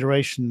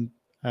consideration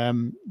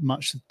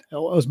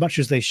much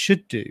as they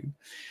should do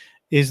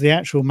is the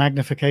actual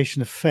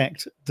magnification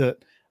effect that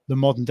the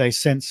modern day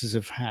sensors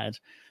have had.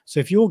 So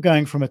if you're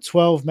going from a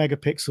 12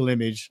 megapixel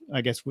image,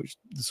 I guess, which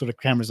the sort of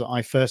cameras that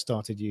I first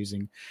started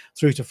using,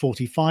 through to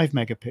 45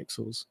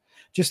 megapixels,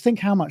 just think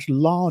how much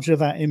larger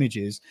that image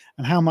is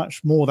and how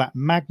much more that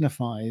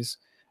magnifies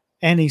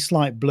any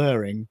slight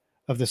blurring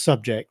of the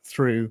subject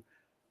through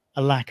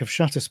a lack of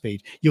shutter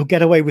speed. You'll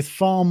get away with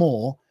far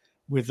more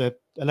with a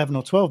 11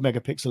 or 12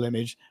 megapixel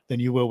image than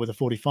you will with a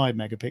 45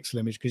 megapixel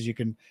image, because you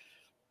can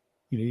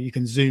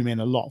zoom in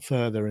a lot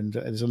further and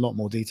there's a lot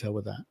more detail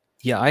with that.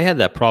 Yeah, I had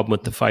that problem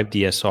with the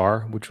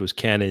 5DSR, which was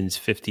Canon's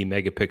 50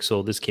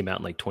 megapixel. This came out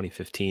in like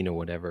 2015 or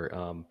whatever.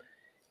 I'm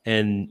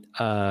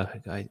not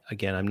a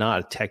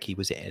techie.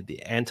 Was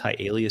the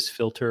anti-alias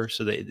filter,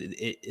 so that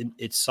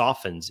it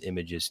softens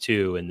images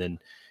too. And then,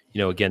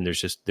 again,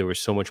 there was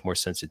so much more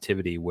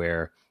sensitivity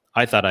where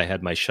I thought I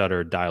had my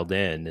shutter dialed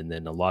in, and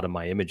then a lot of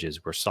my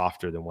images were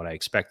softer than what I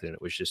expected. And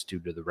it was just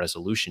due to the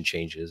resolution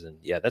changes. And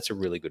yeah, that's a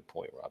really good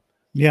point, Rob.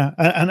 Yeah,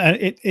 and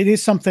it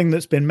is something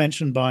that's been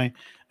mentioned by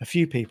a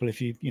few people.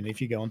 If you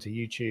go onto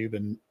YouTube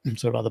and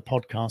sort of other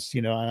podcasts,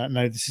 I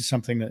know this is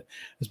something that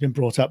has been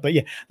brought up. But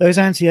yeah, those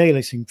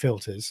anti-aliasing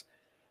filters,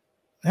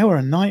 they were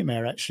a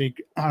nightmare, actually.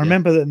 I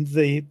remember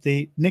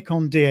the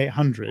Nikon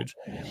D800,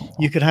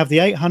 you could have the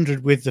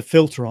 800 with the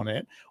filter on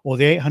it, or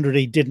the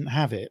 800E didn't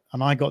have it,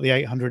 and I got the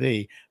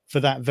 800E for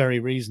that very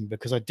reason,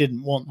 because I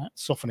didn't want that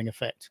softening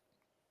effect.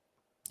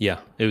 Yeah,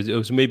 it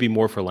was maybe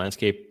more for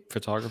landscape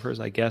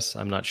photographers, I guess.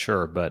 I'm not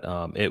sure, but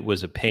it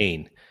was a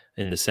pain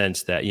in the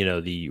sense that,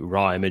 the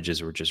raw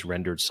images were just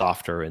rendered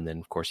softer, and then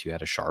of course you had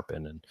to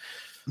sharpen.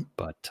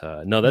 But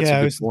no, that's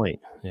a good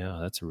point. Yeah,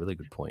 that's a really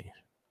good point.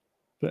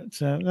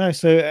 But no,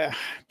 so I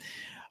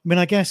mean,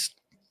 I guess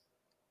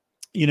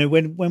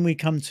when we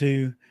come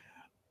to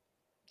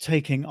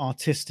taking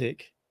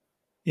artistic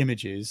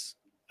images,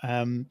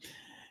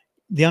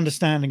 the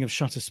understanding of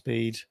shutter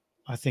speed,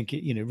 I think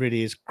it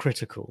really is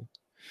critical.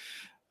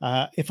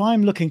 If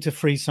I'm looking to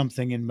freeze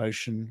something in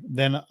motion,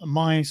 then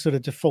my sort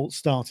of default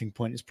starting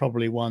point is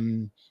probably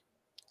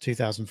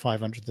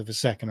 1/2500th of a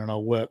second, and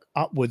I'll work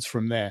upwards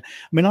from there.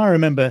 I mean, I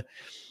remember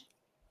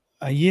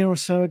a year or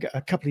so ago,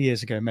 a couple of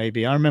years ago,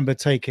 maybe, I remember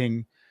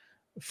fighting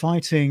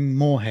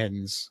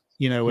moorhens,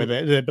 where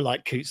they're a bit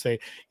like coots. They,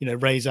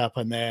 raise up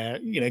and they're,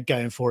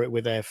 going for it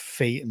with their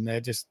feet, and they're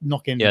just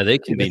knocking. Yeah, they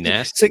can be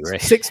nasty,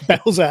 right? Six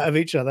bells out of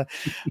each other.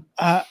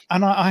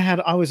 And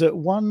I was at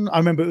one. I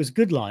remember it was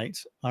good light.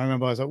 I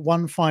remember I was at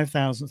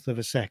 1/5000th of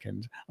a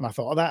second, and I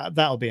thought,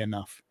 that'll be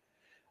enough.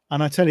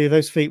 And I tell you,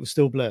 those feet were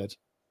still blurred.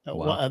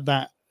 Wow. At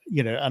that,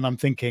 and I'm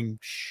thinking,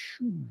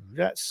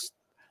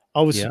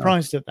 I was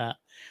surprised at that.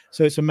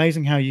 So it's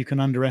amazing how you can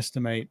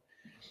underestimate.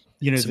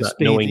 It's the about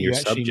speed knowing that your you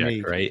actually subject,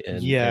 need. right?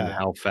 And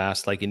how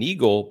fast, like an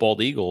eagle,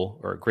 bald eagle,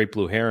 or a great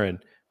blue heron,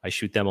 I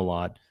shoot them a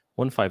lot.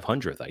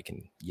 1/500th, I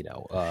can,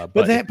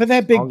 but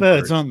they're big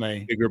birds, aren't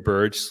they? Bigger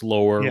birds,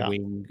 slower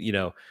wing.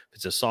 If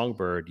it's a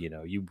songbird,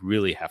 you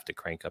really have to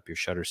crank up your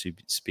shutter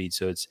speed.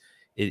 So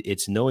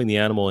it's knowing the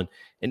animal,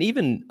 and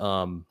even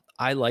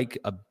I like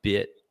a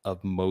bit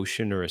of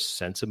motion or a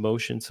sense of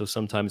motion. So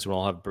sometimes when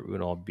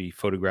I'll be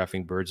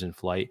photographing birds in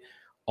flight,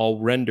 I'll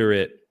render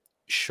it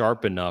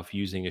sharp enough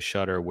using a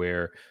shutter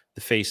where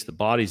the face, the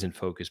body's in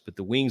focus, but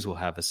the wings will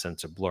have a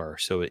sense of blur.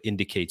 So it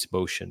indicates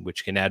motion,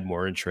 which can add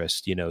more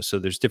interest, So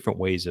there's different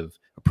ways of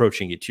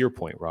approaching it. To your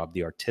point, Rob,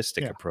 the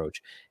artistic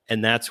approach.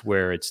 And that's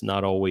where it's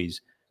not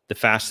always the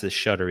fastest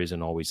shutter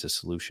isn't always the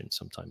solution.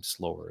 Sometimes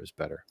slower is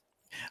better.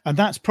 And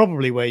that's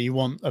probably where you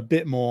want a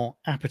bit more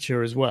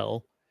aperture as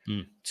well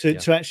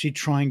to actually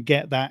try and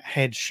get that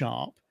head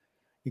sharp,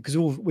 because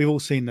we've all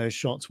seen those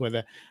shots where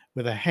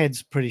the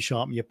head's pretty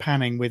sharp and you're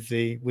panning with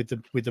the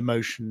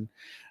motion,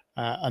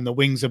 and the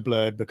wings are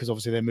blurred because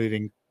obviously they're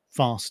moving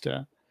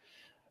faster.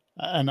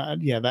 And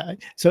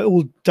so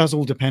it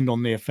all depend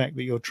on the effect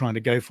that you're trying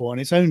to go for,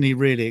 and it's only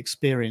really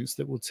experience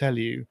that will tell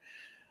you,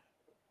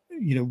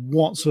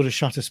 what sort of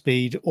shutter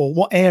speed or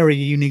what area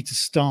you need to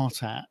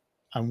start at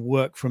and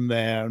work from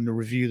there and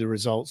review the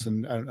results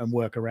and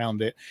work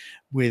around it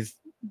with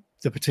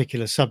the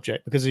particular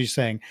subject. Because as you're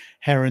saying,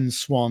 herons,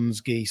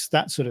 swans, geese,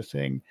 that sort of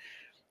thing,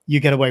 you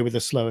get away with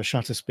a slower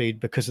shutter speed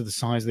because of the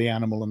size of the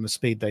animal and the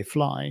speed they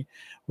fly.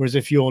 Whereas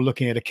if you're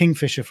looking at a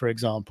kingfisher, for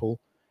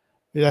example,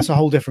 that's a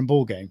whole different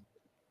ball game.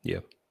 Yeah.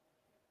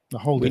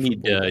 We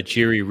need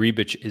Jiri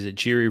Ribacek. Is it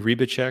Jiri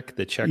Ribacek,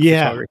 the Czech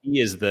photographer?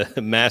 He is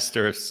the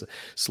master of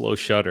slow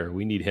shutter.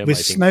 We need him with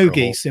snow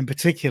geese in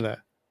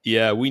particular.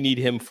 Yeah, we need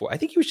him for. I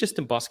think he was just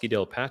in Bosque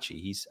del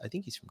Apache. I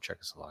think he's from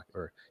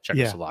Czechoslovakia,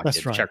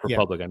 that's right. Czech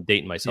Republic. I'm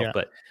dating myself,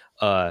 but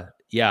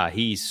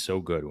he's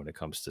so good when it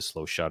comes to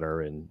slow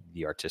shutter and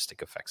the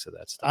artistic effects of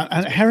that stuff.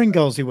 And herring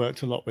gulls he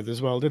worked a lot with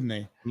as well, didn't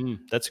he?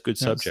 That's a good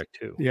subject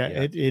too. Yeah,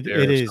 it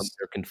is.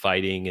 They're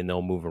confiding and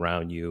they'll move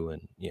around you,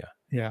 and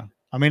yeah.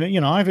 I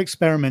mean, I've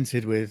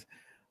experimented with.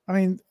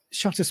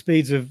 Shutter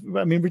speeds of,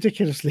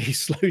 ridiculously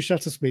slow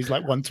shutter speeds,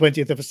 like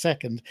 1/20th of a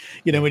second,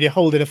 when you're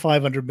holding a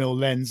 500mm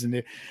lens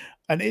and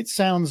it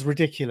sounds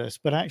ridiculous,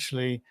 but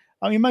actually,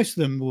 most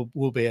of them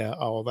will be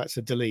that's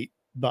a delete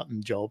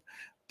button job.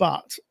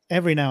 But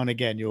every now and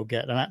again, you'll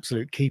get an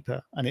absolute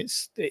keeper, and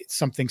it's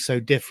something so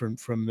different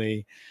from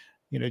the,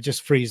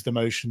 just freeze the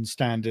motion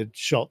standard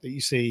shot that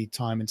you see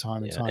time and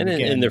time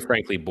again. And they're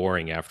frankly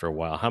boring after a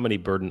while. How many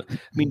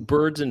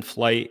birds in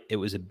flight, it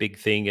was a big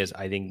thing as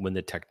I think when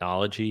the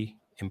technology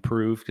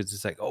improved, because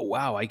it's like, oh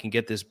wow, I can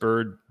get this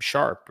bird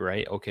sharp,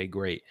 right? Okay,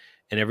 great.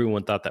 And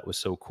everyone thought that was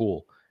so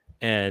cool.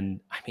 And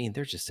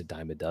they're just a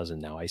dime a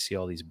dozen now. I see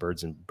all these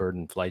bird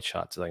in flight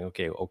shots. Like,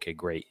 okay,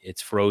 great.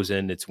 It's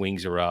frozen, its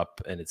wings are up,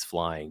 and it's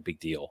flying.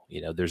 Big deal.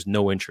 There's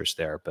no interest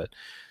there. But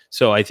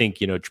so I think,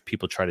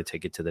 people try to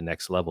take it to the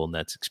next level, and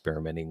that's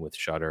experimenting with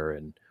shutter,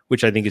 and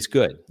which I think is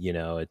good.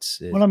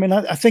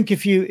 I think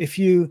if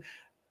you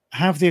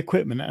have the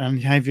equipment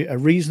and have a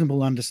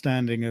reasonable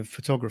understanding of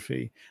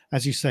photography,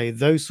 as you say,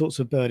 those sorts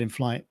of bird in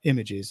flight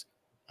images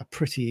are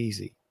pretty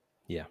easy.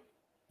 Yeah.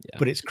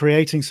 But it's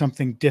creating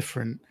something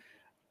different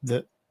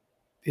that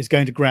is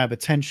going to grab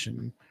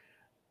attention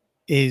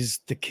is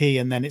the key.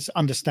 And then it's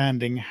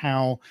understanding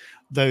how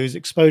those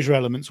exposure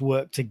elements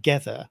work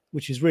together,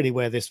 which is really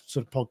where this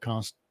sort of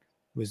podcast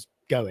was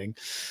going,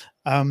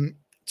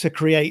 to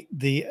create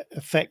the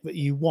effect that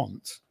you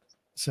want.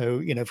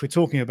 So, if we're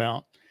talking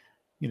about,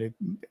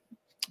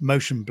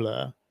 motion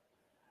blur,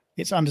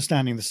 it's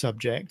understanding the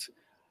subject,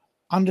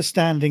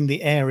 understanding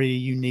the area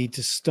you need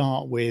to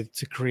start with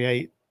to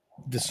create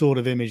the sort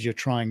of image you're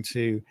trying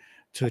to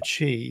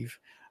achieve,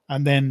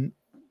 and then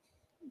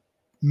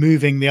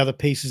moving the other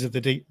pieces of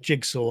the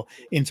jigsaw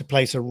into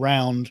place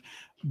around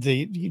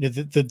the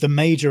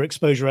major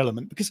exposure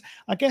element. Because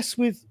I guess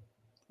when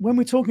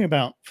we're talking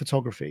about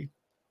photography,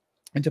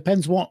 it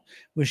depends what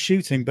we're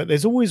shooting, but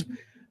there's always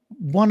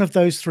one of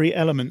those three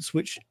elements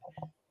which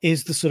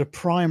is the sort of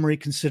primary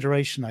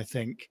consideration, I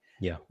think,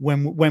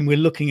 when we're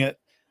looking at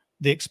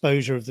the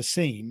exposure of the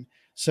scene.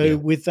 So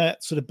with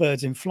that sort of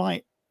birds in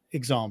flight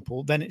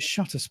example, then it's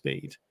shutter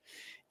speed.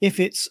 If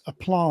it's a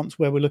plant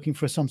where we're looking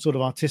for some sort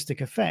of artistic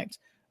effect,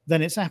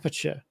 then it's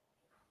aperture.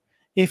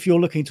 If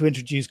you're looking to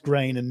introduce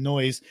grain and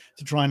noise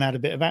to try and add a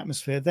bit of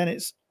atmosphere, then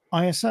it's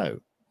ISO.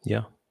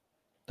 Yeah,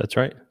 that's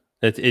right.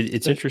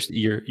 It's interesting.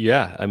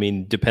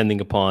 Depending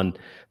upon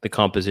the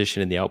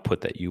composition and the output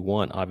that you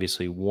want,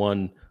 obviously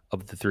one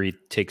of the three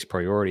takes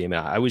priority. I mean,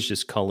 I was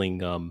just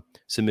culling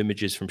some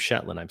images from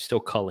Shetland. I'm still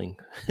culling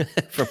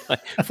from my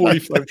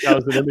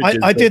 45,000 images.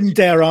 I didn't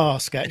dare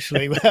ask,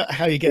 actually,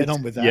 how you're getting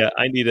on with that. Yeah,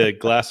 I need a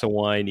glass of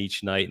wine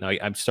each night, and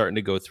I'm starting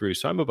to go through.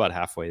 So I'm about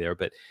halfway there,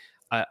 but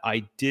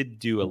I did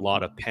do a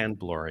lot of pan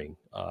blurring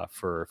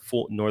for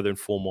northern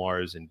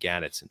fulmars and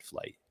gannets in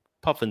flight.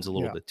 Puffins a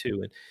little bit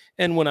too.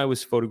 And when I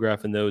was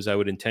photographing those, I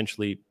would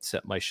intentionally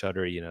set my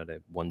shutter,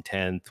 to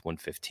 1/10th,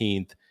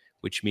 1/15th,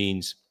 which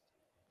means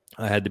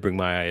I had to bring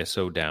my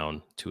ISO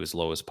down to as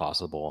low as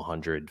possible,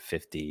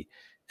 150.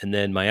 And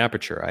then my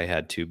aperture I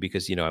had to,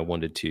 because, I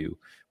wanted to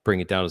bring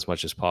it down as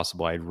much as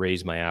possible. I'd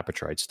raise my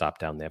aperture. I'd stop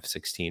down the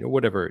f/16 or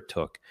whatever it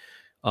took.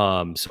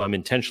 So I'm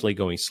intentionally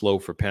going slow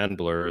for pan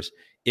blurs.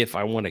 If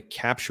I want to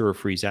capture a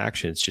freeze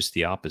action, it's just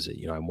the opposite.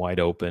 I'm wide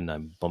open.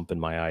 I'm bumping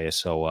my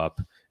ISO up,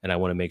 and I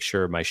want to make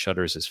sure my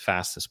shutter is as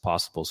fast as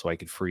possible so I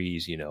could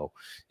freeze.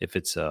 If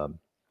it's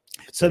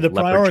so the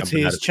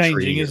priority is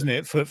changing, isn't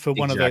it, for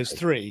one of those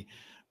three?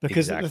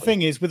 Because the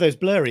thing is, with those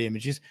blurry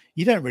images,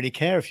 you don't really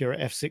care if you're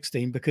at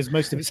f/16 because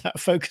most of it's out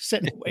of focus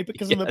anyway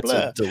because of the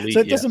blur. So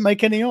it doesn't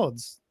make any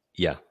odds.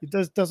 Yeah,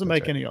 it doesn't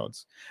make any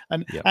odds.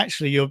 And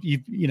actually,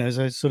 you as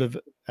I sort of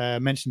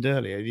mentioned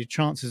earlier, your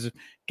chances of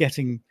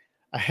getting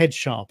a head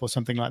sharp or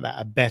something like that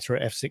are better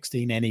at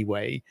f/16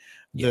 anyway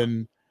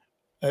than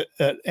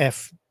at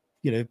f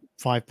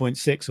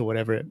 5.6 or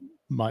whatever it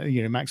might,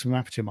 maximum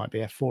aperture might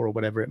be f4 or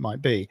whatever it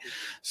might be.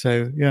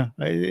 So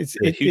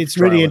it's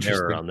really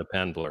interesting on the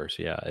pan blurs.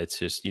 It's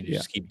just you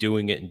just keep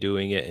doing it,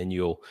 and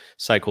you'll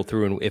cycle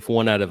through, and if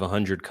 1 out of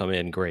 100 come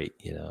in, great.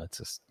 It's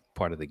just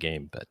part of the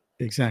game. But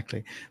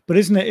exactly. But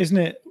isn't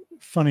it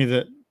funny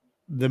that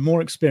the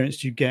more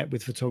experienced you get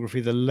with photography,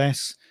 the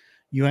less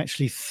you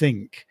actually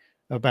think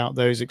about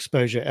those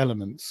exposure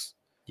elements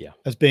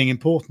as being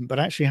important? But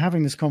actually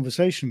having this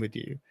conversation with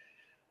you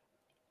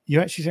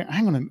actually say,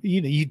 hang on,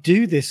 you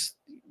do this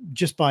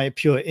just by a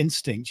pure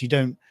instinct. You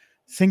don't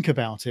think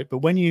about it. But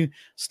when you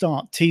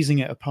start teasing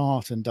it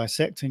apart and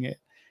dissecting it,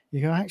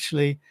 you go,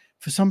 actually,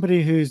 for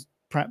somebody who's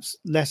perhaps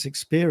less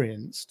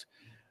experienced,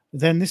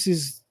 then this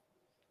is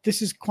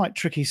quite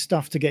tricky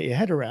stuff to get your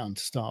head around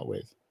to start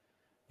with.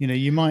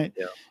 You might,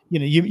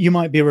 you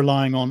might be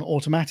relying on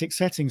automatic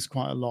settings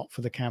quite a lot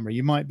for the camera.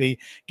 You might be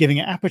giving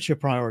it aperture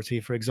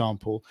priority, for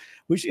example,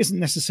 which isn't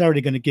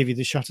necessarily going to give you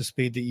the shutter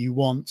speed that you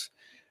want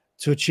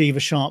to achieve a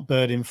sharp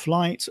bird in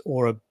flight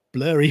or a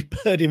blurry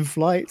bird in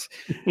flight,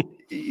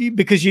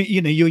 because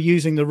you're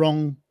using the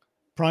wrong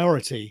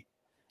priority.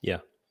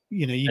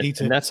 You need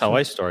to. And that's how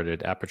I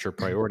started aperture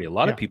priority. A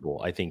lot of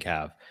people, I think,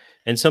 have,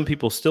 and some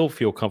people still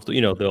feel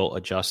comfortable. They'll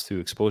adjust through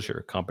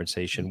exposure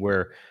compensation.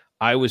 Where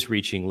I was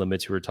reaching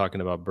limits, we were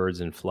talking about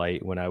birds in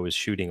flight when I was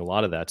shooting a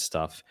lot of that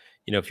stuff.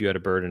 If you had a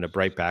bird in a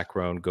bright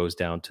background, goes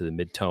down to the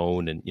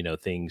mid-tone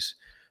and things.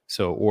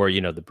 So, or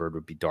the bird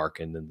would be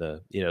darkened,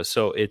 and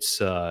so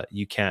it's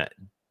you can't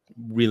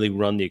really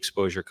run the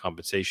exposure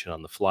compensation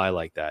on the fly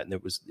like that, and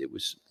it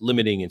was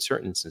limiting in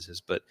certain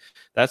instances. But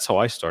that's how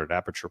I started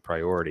aperture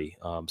priority.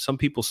 Some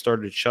people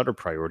started shutter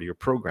priority or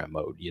program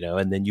mode,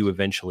 and then you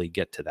eventually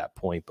get to that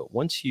point. But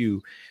once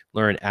you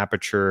learn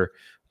aperture,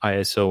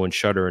 ISO, and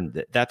shutter,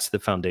 and that's the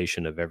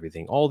foundation of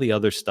everything. All the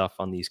other stuff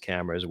on these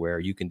cameras where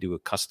you can do a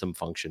custom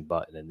function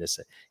button and this,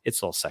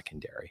 it's all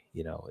secondary.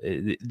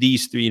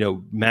 These three,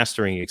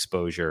 mastering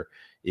exposure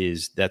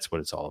that's what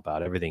it's all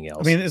about. Everything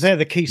else, I mean, they're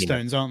the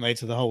keystones, aren't they,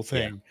 to the whole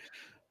thing?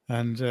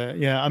 And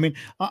I mean,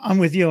 I'm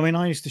with you. I mean,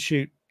 I used to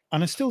shoot,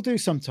 and I still do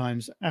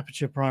sometimes,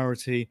 aperture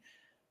priority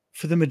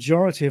for the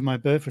majority of my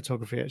bird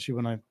photography.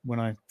 Actually, when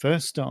I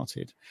first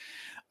started,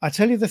 I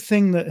tell you, the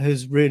thing that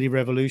has really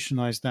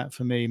revolutionized that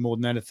for me more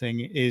than anything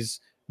is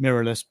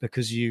mirrorless,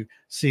 because you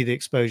see the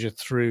exposure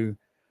through,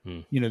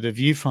 the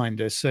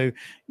viewfinder. So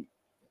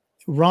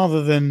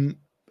rather than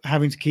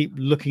having to keep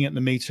looking at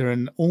the meter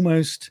and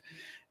almost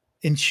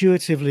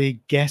intuitively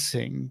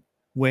guessing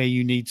where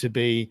you need to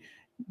be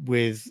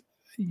with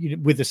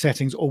the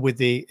settings or with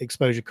the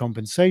exposure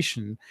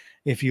compensation,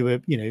 if you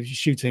were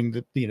shooting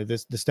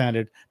the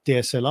standard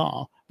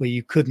DSLR, where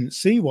you couldn't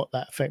see what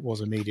that effect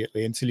was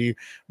immediately until you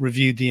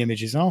reviewed the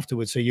images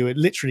afterwards, so you were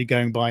literally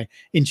going by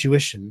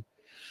intuition.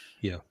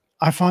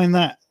 I find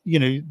that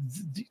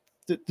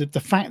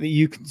the fact that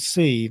you can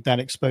see that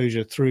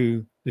exposure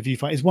through the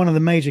viewfinder is one of the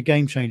major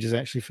game changers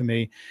actually for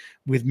me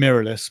with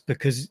mirrorless,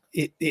 because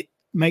it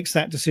makes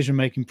that decision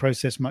making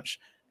process much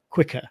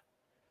quicker,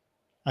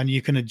 and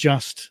you can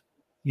adjust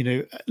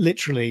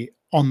literally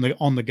on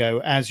the go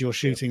as you're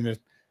shooting the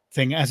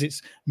thing, as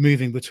it's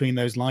moving between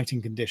those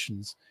lighting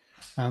conditions.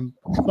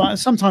 But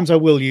sometimes I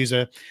will use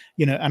an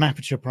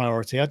aperture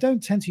priority. I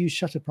don't tend to use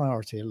shutter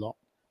priority a lot.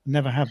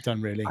 Never have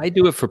done, really. I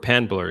do it for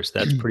pan blurs.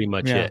 That's pretty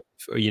much it.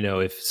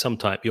 If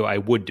sometime I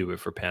would do it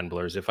for pan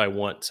blurs if I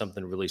want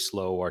something really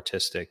slow,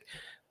 artistic.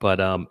 But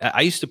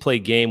I used to play a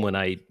game when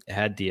I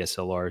had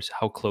DSLRs.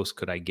 How close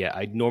could I get?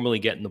 I'd normally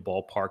get in the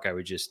ballpark. I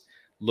would just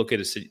look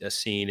at a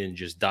scene and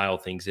just dial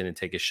things in and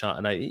take a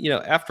shot. And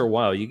after a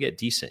while, you get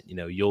decent.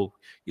 You'll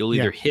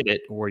either hit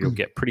it or you'll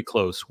get pretty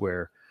close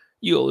where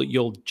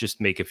you'll just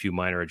make a few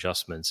minor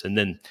adjustments. And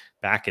then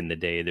back in the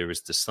day, there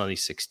was the Sunny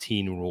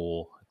 16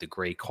 rule, the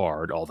gray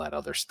card, all that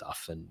other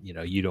stuff. And,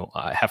 you don't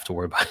have to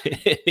worry about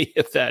any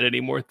of that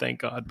anymore,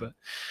 thank God. But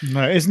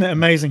no, isn't it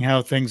amazing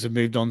how things have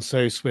moved on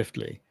so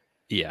swiftly?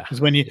 Yeah.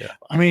 Because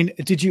I mean,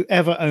 did you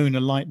ever own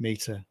a light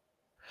meter?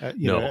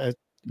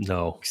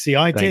 No. See,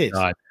 I did.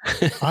 God.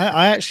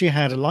 I actually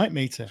had a light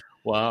meter.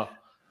 Wow.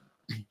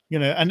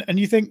 And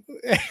you think,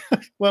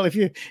 well, if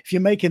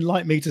you're making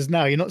light meters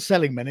now, you're not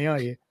selling many, are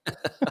you?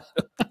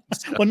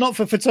 Well, not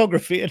for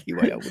photography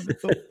anyway, I wouldn't have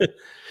thought.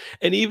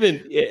 And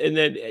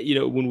then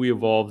when we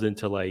evolved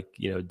into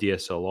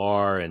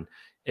DSLR, and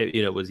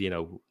it was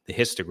the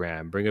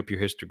histogram, bring up your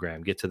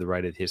histogram, get to the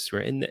right of the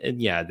histogram,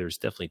 and yeah, there's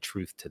definitely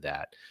truth to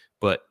that.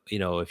 But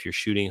if you're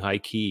shooting high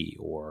key,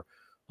 or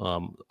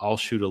I'll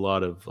shoot a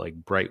lot of like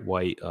bright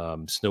white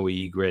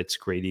snowy egrets,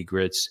 great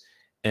egrets,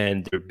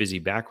 and they're busy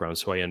backgrounds,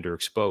 so I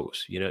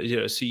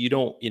underexpose. So you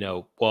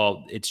don't,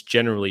 while it's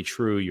generally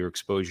true your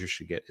exposure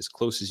should get as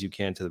close as you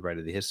can to the right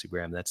of the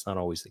histogram, that's not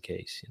always the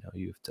case.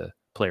 You have to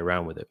play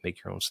around with it,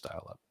 make your own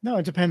style up. No,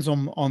 it depends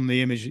on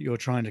the image that you're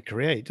trying to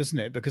create, doesn't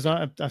it? Because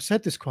I've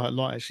said this quite a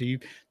lot, actually. You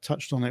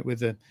touched on it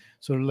with the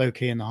sort of low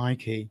key and the high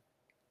key.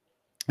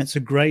 It's a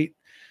great,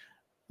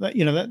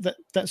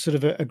 that's sort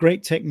of a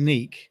great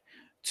technique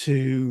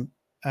to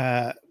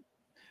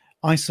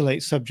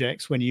isolate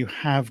subjects when you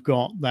have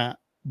got that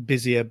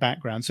busier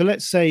background. So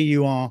let's say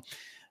you are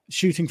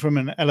shooting from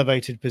an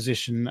elevated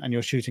position and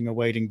you're shooting a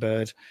wading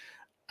bird,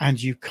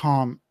 and you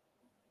can't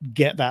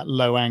get that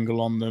low angle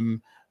on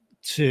them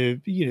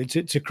to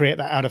create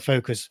that out of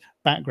focus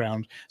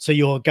background. So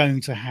you're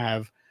going to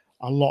have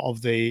a lot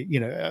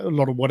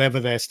of whatever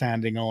they're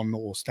standing on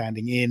or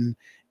standing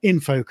in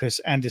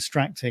focus and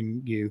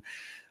distracting you.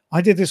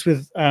 I did this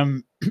with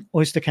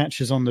oyster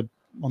catchers on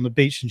the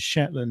beach in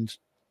Shetland,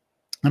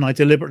 and I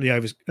deliberately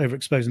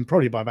overexposed them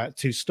probably by about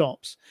 2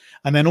 stops.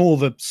 And then all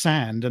the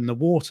sand and the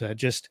water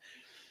just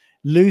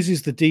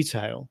loses the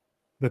detail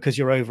because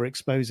you're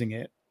overexposing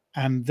it.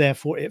 And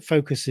therefore it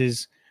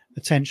focuses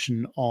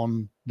attention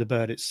on the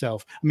bird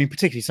itself. I mean,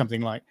 particularly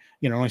something like,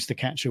 an oyster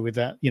catcher with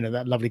that,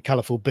 that lovely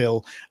colorful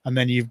bill. And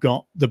then you've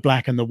got the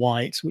black and the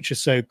white, which are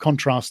so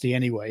contrasty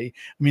anyway.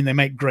 I mean, they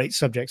make great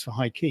subjects for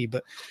high key,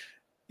 but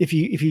if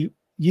you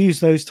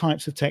use those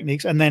types of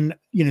techniques and then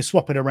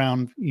swap it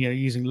around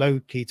using low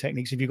key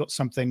techniques, if you've got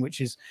something which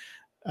is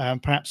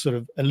perhaps sort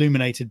of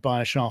illuminated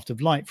by a shaft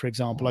of light, for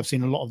example. I've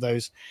seen a lot of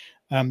those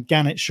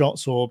gannet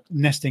shots or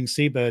nesting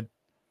seabird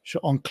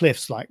on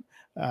cliffs, like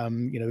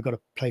we've got a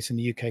place in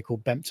the UK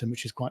called Bempton,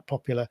 which is quite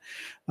popular,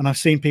 and I've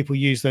seen people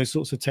use those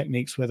sorts of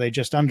techniques where they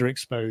just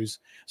underexpose,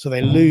 so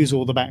they lose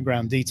all the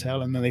background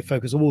detail, and then they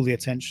focus all the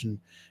attention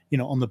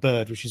on the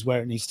bird, which is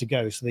where it needs to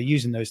go. So they're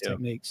using those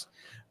techniques.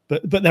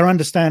 But they're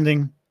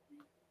understanding,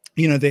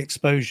 the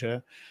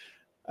exposure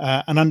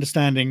and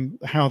understanding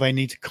how they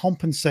need to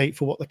compensate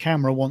for what the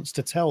camera wants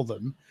to tell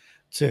them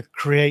to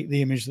create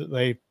the image that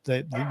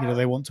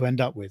they want to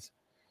end up with.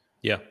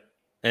 Yeah,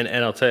 and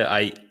I'll tell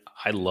you,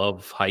 I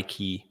love high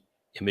key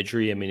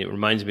imagery. I mean, it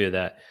reminds me of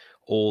that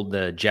old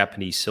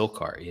Japanese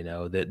silk art.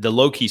 The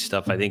low key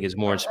stuff I think is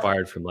more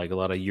inspired from like a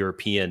lot of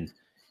European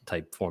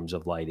type forms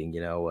of lighting.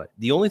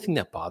 The only thing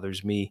that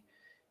bothers me,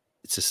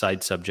 it's a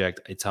side subject,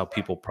 it's how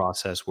people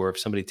process, where if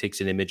somebody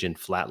takes an image in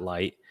flat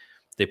light,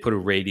 they put a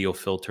radial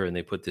filter and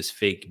they put this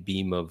fake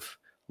beam of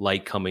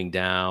light coming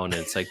down,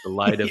 and it's like the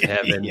light of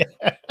heaven,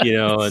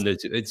 and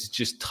it's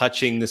just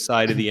touching the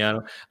side of the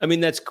animal. I mean,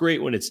 that's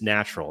great when it's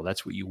natural.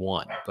 That's what you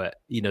want. But,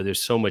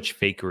 there's so much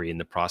fakery in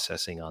the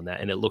processing on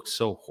that. And it looks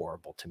so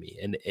horrible to me.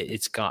 And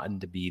it's gotten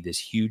to be this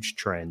huge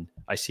trend.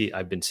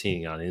 I've been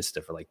seeing it on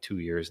Insta for like 2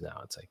 years now.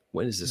 It's like,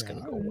 when is this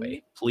going to go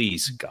away?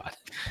 Please, God,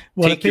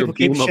 take your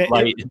beam of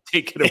light and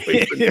take it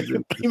away from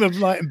you. Beam of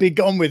light and be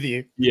gone with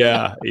you.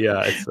 Yeah.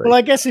 It's like, well,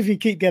 I guess if you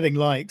keep getting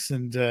likes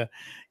and,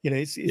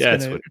 it's going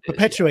to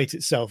perpetuate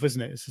itself,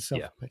 isn't it? It's a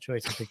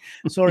self-perpetuating thing.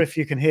 Sorry if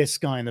you can hear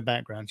Sky in the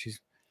background. She's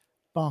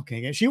barking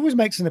again. She always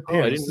makes an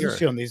appearance, doesn't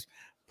she, on these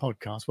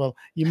podcasts? Well,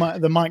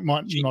 the mic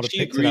might not have picked it up.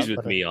 She agrees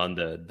with me on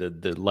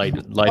the light.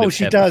 Oh,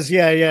 she does.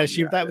 Yeah.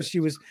 She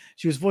was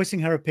voicing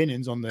her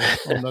opinions on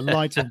the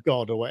light of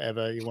God, or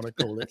whatever you want to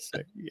call it. So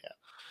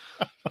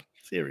yeah,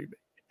 theory.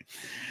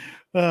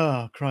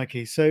 Oh,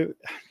 crikey. So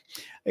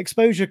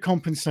exposure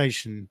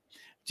compensation.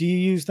 Do you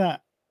use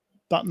that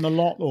button a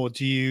lot, or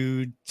do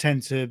you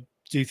tend to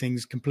do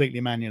things completely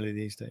manually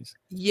these days?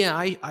 Yeah,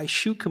 I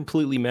shoot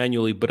completely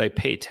manually, but I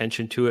pay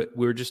attention to it.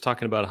 We were just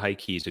talking about high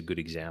key is a good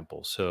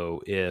example.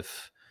 So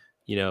if,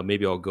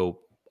 maybe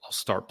I'll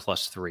start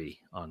 +3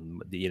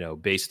 on the,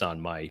 based on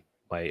my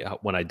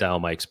when I dial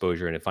my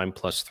exposure. And if I'm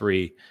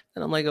 +3,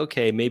 then I'm like,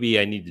 okay, maybe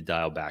I need to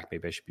dial back.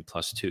 Maybe I should be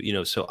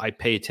 +2, so I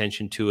pay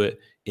attention to it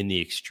in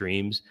the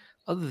extremes.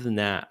 Other than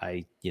that,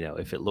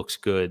 if it looks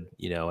good,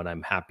 and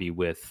I'm happy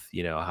with,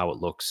 how it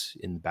looks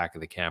in the back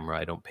of the camera,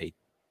 I don't pay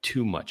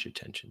too much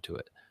attention to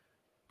it.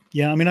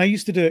 Yeah. I mean, I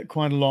used to do it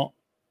quite a lot,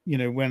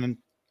 when,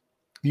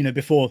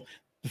 before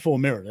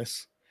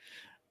mirrorless,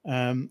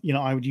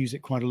 I would use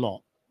it quite a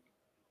lot.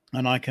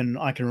 and I can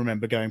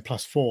remember going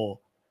 +4,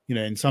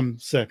 in some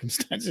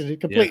circumstances.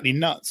 It's completely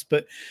nuts,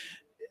 but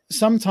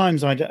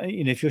sometimes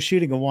if you're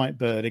shooting a white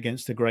bird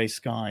against a gray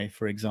sky,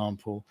 for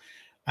example,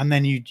 and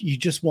then you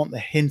just want the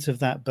hint of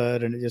that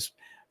bird, and it just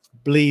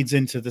bleeds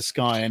into the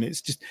sky,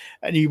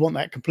 and you want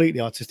that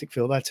completely artistic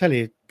feel. I tell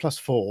you,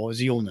 +4,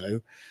 as you all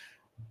know,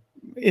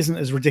 isn't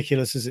as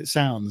ridiculous as it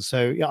sounds.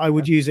 So yeah, I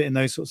would use it in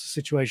those sorts of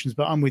situations.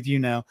 But I'm with you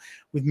now.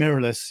 With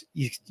mirrorless,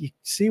 you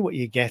see what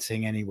you're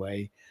getting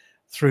anyway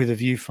through the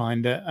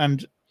viewfinder,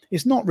 and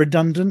it's not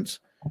redundant,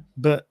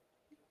 but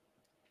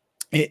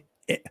it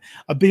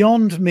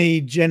beyond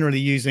me generally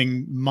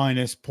using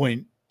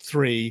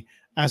 -0.3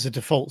 as a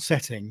default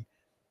setting,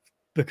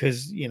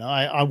 because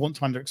I want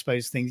to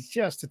underexpose things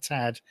just a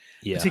tad,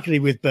 particularly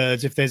with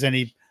birds. If there's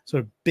any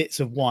sort of bits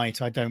of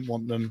white, I don't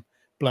want them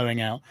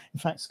blowing out. In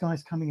fact,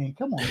 Sky's coming in.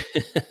 Come on.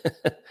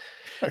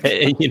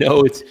 And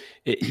it's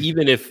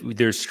even if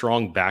there's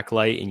strong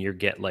backlight and you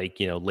get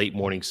late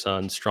morning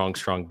sun, strong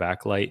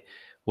backlight,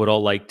 what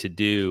I'll like to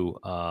do,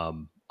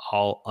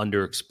 I'll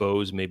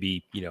underexpose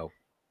maybe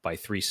by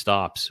 3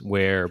 stops,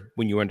 where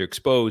when you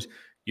underexpose,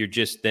 you're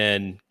just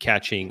then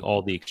catching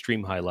all the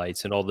extreme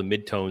highlights, and all the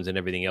midtones and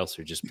everything else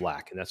are just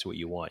black. And that's what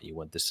you want. You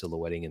want the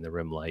silhouetting in the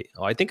rim light.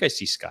 Oh, I think I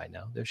see Sky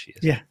now. There she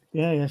is.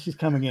 Yeah. She's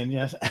coming in.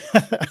 Yes.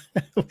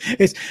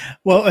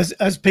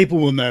 As people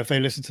will know if they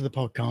listen to the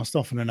podcast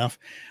often enough,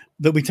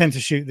 that we tend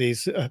to shoot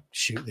these.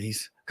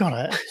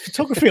 God,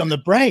 photography on the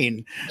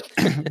brain.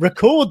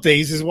 Record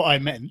these is what I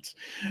meant.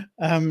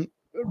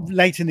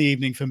 Late in the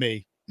evening for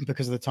me,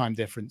 because of the time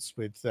difference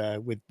with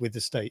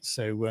the States.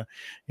 So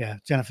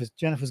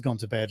Jennifer's gone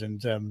to bed,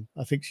 and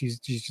I think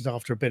she's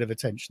after a bit of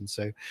attention.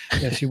 So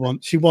she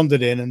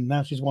wandered in, and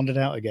now she's wandered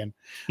out again.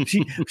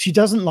 She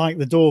doesn't like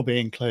the door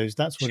being closed.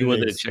 That's what she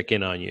wanted to check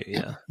in on you.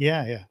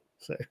 Yeah.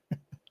 So,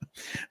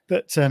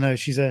 but no,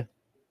 she's a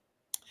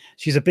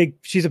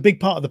big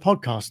part of the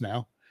podcast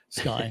now,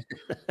 Sky.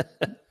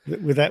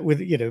 with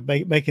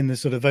making the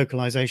sort of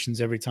vocalizations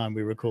every time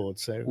we record.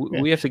 So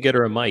we have to get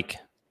her a mic.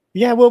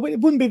 Yeah, well, it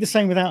wouldn't be the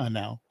same without her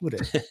now, would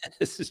it?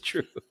 This is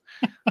true.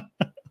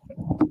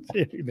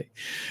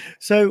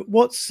 So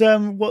what's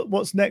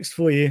next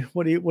for you?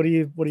 What are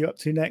you up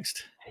to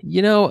next?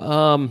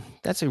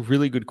 That's a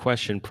really good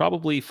question.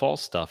 Probably fall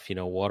stuff,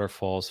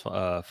 waterfalls,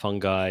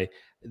 fungi.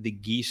 The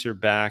geese are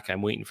back.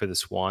 I'm waiting for the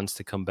swans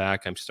to come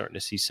back. I'm starting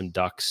to see some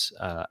ducks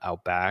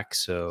out back.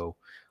 So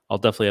I'll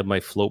definitely have my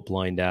float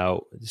blind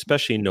out,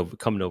 especially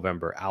come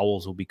November.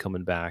 Owls will be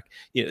coming back.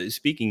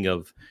 Speaking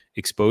of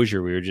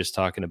exposure, we were just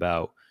talking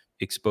about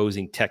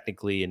exposing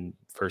technically and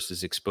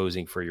versus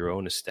exposing for your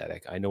own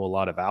aesthetic. I know a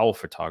lot of owl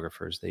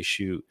photographers, they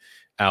shoot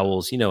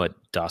owls, at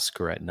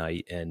dusk or at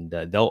night, and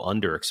they'll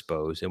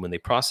underexpose. And when they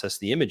process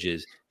the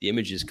images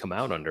come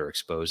out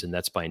underexposed, and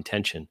that's by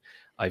intention.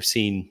 I've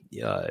seen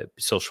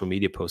social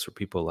media posts where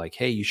people are like,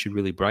 hey, you should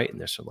really brighten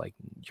this. I'm like,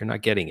 you're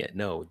not getting it.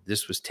 No,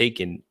 this was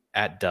taken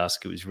at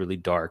dusk. It was really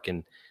dark,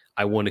 and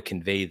I want to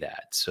convey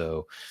that.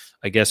 So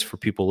I guess for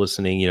people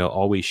listening,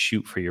 always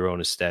shoot for your own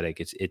aesthetic.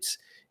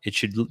 It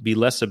should be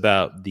less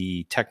about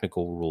the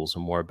technical rules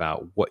and more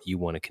about what you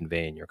want to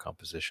convey in your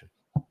composition.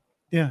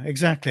 Yeah,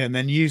 exactly. And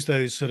then use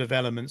those sort of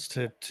elements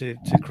to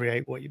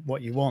create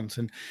what you want.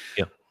 And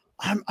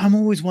I'm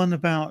always one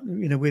about,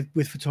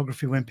 with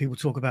photography, when people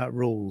talk about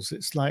rules,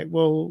 it's like,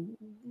 well,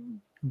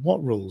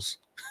 what rules?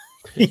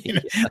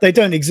 They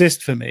don't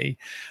exist for me.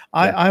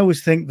 I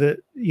always think that,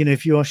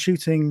 if you are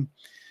shooting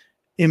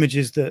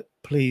images that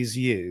please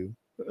you,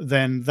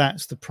 then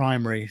that's the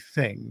primary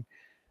thing.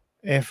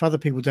 If other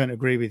people don't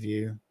agree with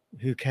you,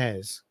 who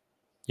cares?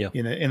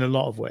 In a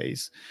lot of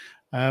ways.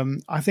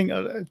 I think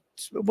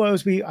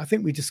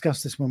we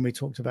discussed this when we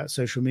talked about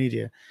social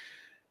media.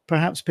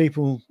 Perhaps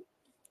people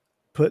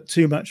put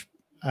too much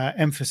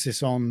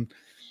emphasis on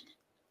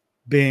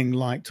being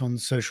liked on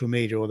social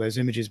media, or those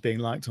images being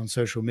liked on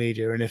social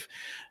media. And if,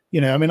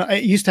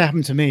 it used to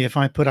happen to me, if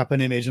I put up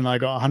an image and I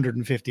got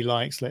 150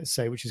 likes, let's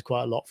say, which is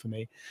quite a lot for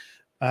me,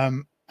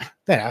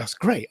 that's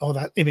great. Oh,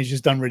 that image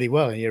has done really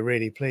well, and you're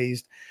really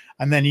pleased.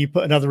 And then you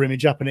put another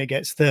image up and it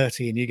gets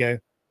 30, and you go,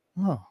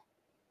 oh,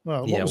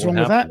 well, what was wrong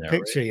with that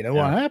picture? Right?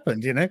 What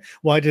happened?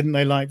 Why didn't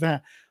they like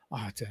that? Oh,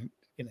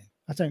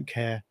 I don't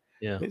care.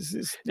 Yeah.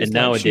 It's and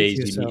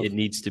nowadays it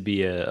needs to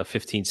be a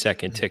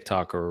 15-second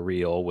TikTok or a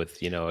reel with,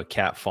 a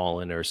cat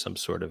falling or some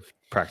sort of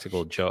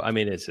practical joke. I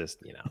mean, it's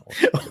just,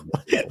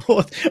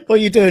 what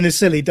you're doing a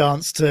silly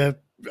dance to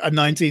a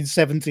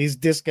 1970s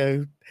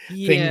disco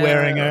thing,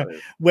 wearing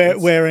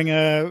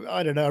a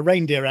I don't know, a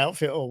reindeer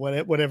outfit or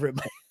whatever it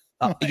might.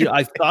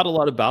 I've thought a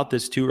lot about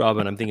this too,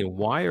 Robin. I'm thinking,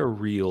 why are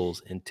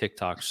reels and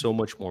TikTok so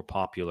much more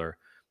popular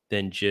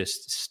than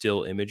just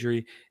still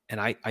imagery? And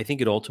I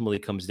think it ultimately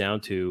comes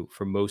down to,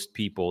 for most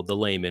people, the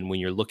layman, when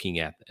you're looking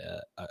at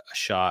a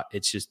shot,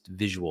 it's just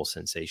visual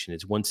sensation.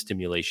 It's one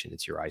stimulation.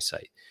 It's your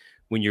eyesight.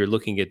 When you're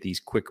looking at these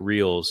quick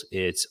reels,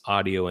 it's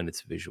audio and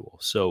it's visual.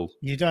 So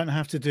you don't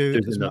have to do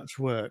as much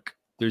work.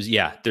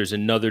 There's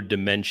another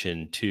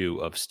dimension too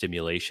of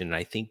stimulation. And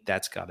I think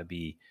that's got to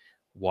be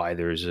why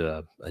there's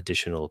a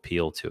additional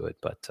appeal to it,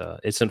 but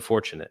it's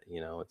unfortunate,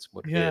 it's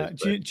what it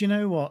is. Do you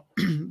know what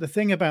the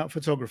thing about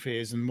photography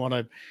is, and what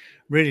I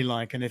really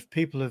like, and if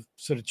people have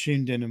sort of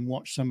tuned in and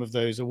watched some of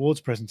those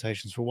awards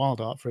presentations for Wild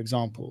Art, for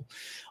example,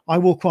 I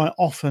will quite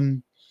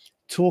often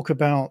talk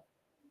about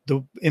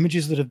the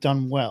images that have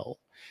done well,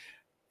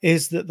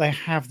 is that they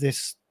have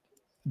this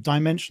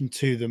dimension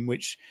to them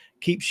which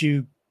keeps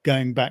you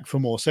going back for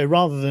more. So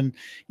rather than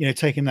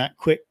taking that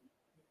quick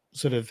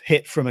sort of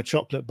hit from a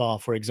chocolate bar,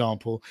 for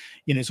example,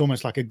 it's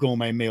almost like a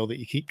gourmet meal that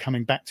you keep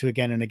coming back to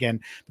again and again,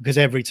 because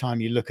every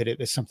time you look at it,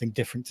 there's something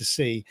different to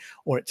see,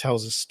 or it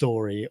tells a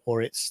story,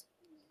 or it's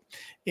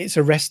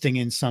arresting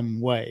in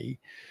some way.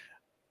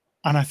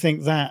 And I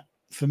think that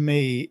for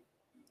me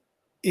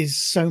is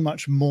so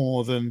much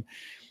more than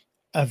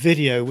a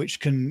video, which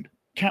can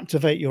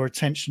captivate your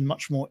attention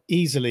much more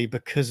easily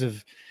because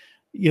of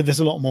there's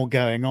a lot more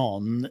going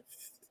on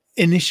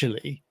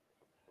initially,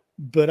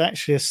 but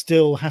actually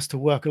still has to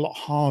work a lot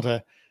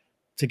harder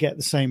to get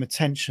the same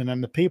attention.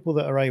 And the people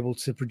that are able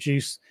to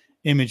produce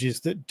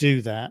images that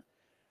do that,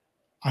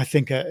 I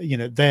think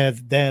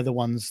they're the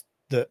ones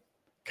that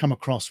come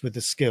across with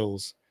the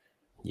skills.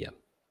 Yeah.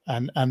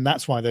 And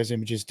that's why those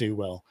images do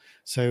well.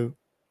 So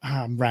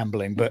I'm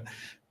rambling, but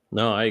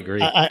no, I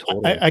agree.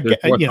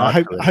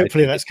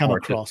 Hopefully that's come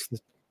across.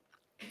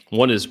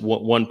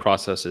 One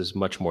process is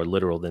much more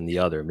literal than the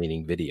other,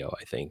 meaning video,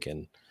 I think.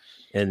 And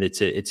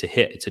it's a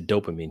hit. It's a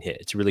dopamine hit.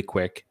 It's really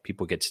quick.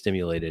 People get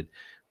stimulated,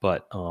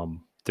 but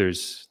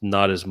there's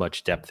not as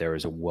much depth there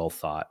as a well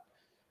thought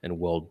and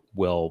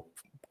well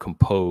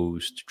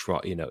composed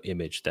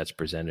image that's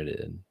presented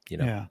in,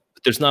 Yeah.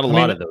 But there's not a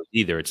lot of those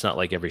either. It's not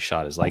like every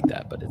shot is like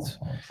that, but it's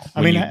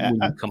when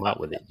you come out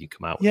with it, you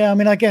come out with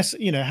it. I guess,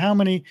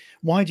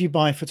 why do you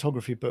buy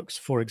photography books,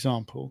 for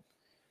example?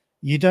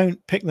 You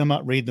don't pick them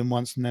up, read them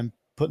once, and then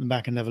put them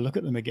back and never look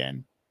at them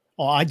again.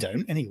 Or I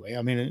don't anyway.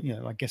 I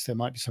mean, I guess there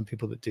might be some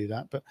people that do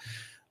that, but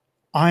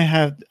I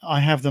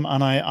have them,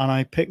 and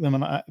I pick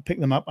them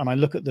up and I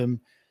look at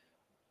them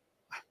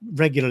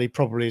regularly.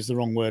 Probably is the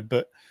wrong word,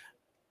 but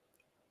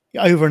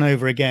over and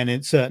over again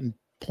at certain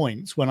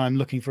points when I'm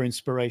looking for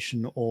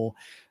inspiration, or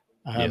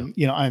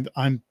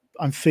I'm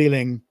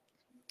feeling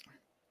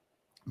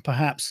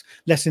perhaps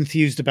less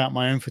enthused about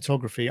my own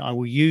photography. I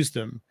will use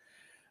them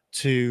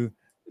to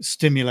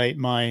stimulate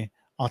my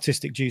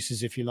artistic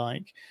juices, if you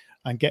like,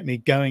 and get me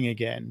going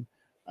again,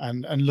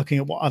 and looking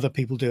at what other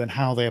people do and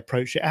how they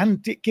approach it.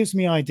 And it gives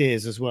me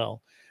ideas as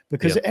well,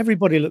 because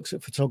everybody looks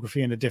at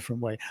photography in a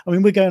different way. I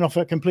mean, we're going off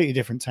a completely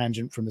different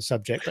tangent from the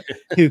subject, but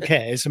who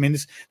cares? I mean,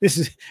 this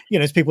is,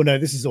 as people know,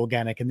 this is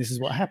organic and this is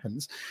what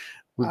happens.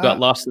 We've got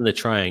lost in the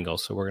triangle,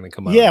 so we're going to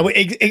come out. Yeah,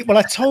 well,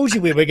 I told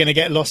you we were going to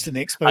get lost in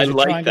the exposure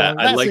triangle. I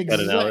like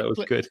that. That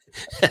was good.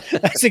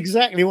 That's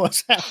exactly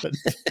what's happened.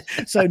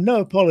 So no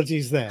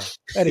apologies there.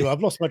 Anyway,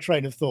 I've lost my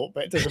train of thought,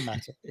 but it doesn't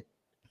matter. It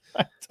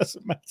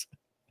doesn't matter.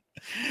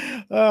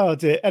 Oh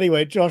dear.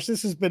 Anyway, Josh,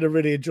 this has been a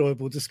really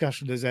enjoyable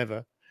discussion as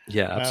ever.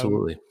 Yeah,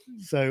 absolutely.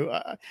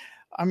 I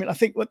mean, I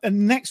think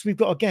next we've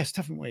got a guest,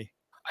 haven't we?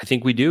 I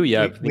think we do.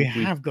 Yeah, we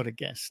have got a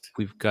guest.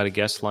 We've got a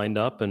guest lined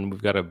up, and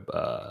we've got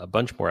a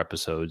bunch more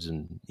episodes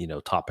and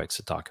topics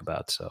to talk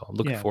about. So I'm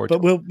looking forward.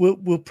 But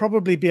we'll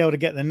probably be able to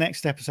get the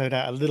next episode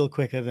out a little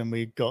quicker than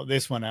we got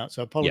this one out.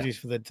 So apologies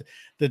for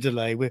the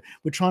delay. We're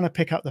trying to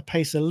pick up the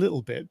pace a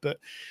little bit, but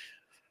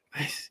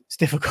it's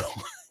difficult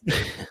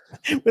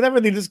with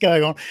everything that's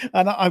going on.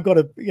 And I've got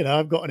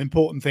an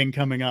important thing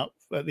coming up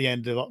at the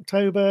end of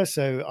October,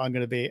 so I'm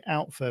going to be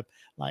out for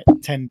like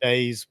 10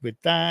 days with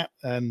that,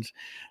 and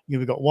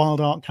we've got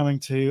Wild Art coming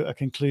to a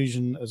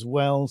conclusion as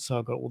well, so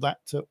I've got all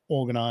that to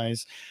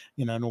organize,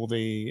 and all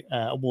the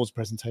awards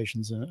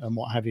presentations and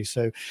what have you.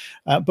 So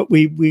but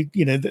we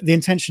the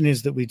intention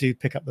is that we do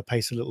pick up the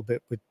pace a little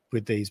bit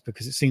with these,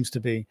 because it seems to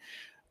be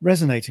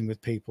resonating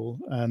with people.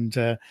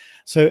 And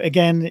so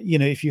again,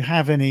 if you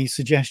have any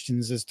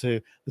suggestions as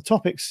to the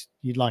topics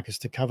you'd like us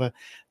to cover,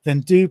 then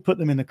do put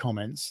them in the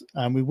comments,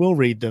 and we will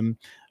read them.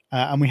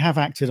 And we have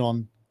acted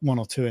on one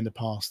or two in the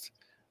past,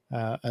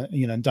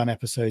 and done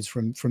episodes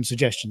from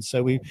suggestions.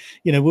 So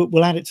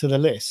we'll add it to the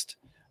list.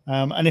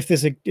 And if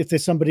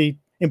there's somebody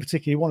in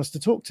particular you want us to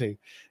talk to,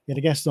 get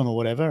a guest on or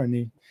whatever,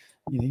 and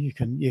you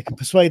can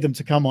persuade them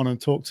to come on and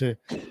talk to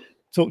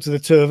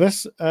the two of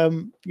us,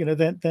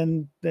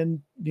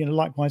 then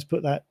likewise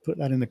put that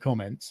in the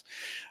comments.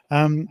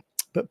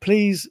 But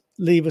please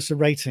leave us a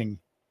rating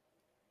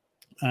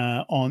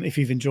on if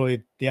you've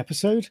enjoyed the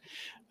episode.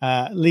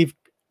 Leave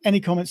any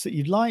comments that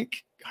you'd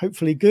like,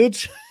 hopefully good.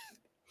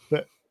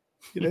 But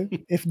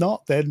if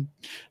not, then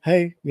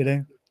hey,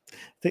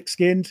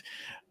 thick-skinned.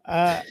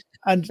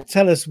 And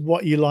tell us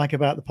what you like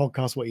about the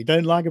podcast, what you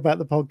don't like about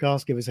the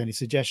podcast. Give us any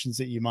suggestions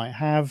that you might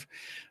have.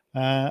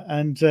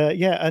 And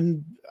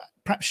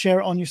perhaps share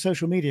it on your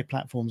social media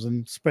platforms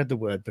and spread the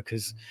word,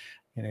 because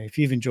if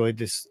you've enjoyed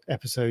this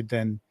episode,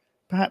 then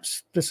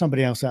perhaps there's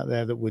somebody else out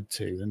there that would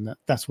too, and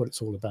that's what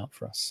it's all about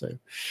for us. So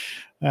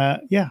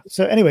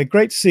so anyway,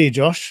 great to see you,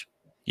 Josh.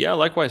 Yeah,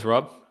 likewise,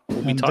 Rob.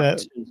 We'll be talking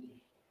soon.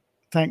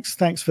 thanks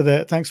for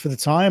the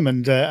time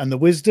and the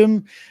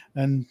wisdom,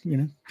 and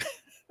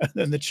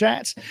and the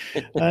chat.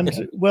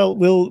 And well,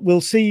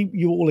 we'll see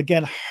you all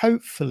again,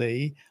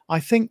 hopefully. I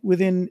think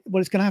within,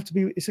 it's going to have to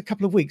be, it's a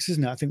couple of weeks,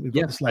 isn't it? I think we've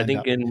got this lined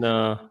up. I think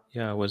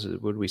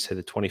what did we say,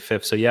 the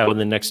 25th? So within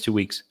the next 2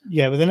 weeks.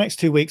 Yeah, within the next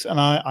 2 weeks, and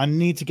I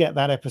need to get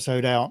that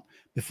episode out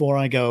before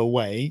I go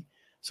away.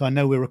 So I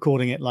know we're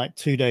recording it like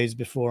 2 days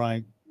before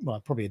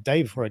probably a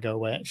day before I go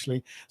away,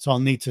 actually. So I'll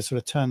need to sort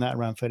of turn that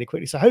around fairly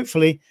quickly. So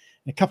hopefully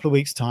in a couple of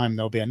weeks' time,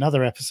 there'll be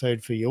another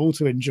episode for you all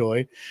to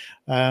enjoy.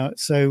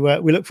 So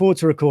we look forward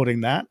to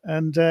recording that.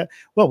 And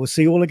we'll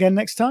see you all again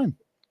next time.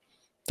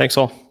 Thanks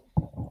all.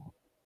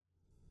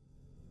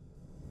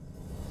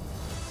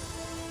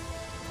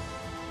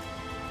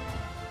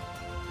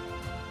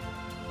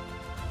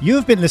 You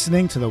have been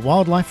listening to the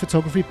Wildlife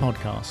Photography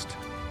Podcast.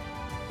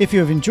 If you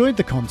have enjoyed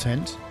the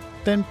content,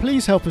 then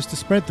please help us to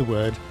spread the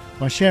word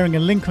by sharing a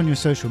link on your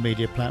social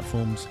media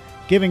platforms,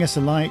 giving us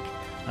a like,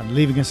 and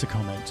leaving us a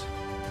comment.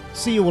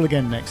 See you all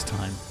again next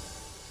time.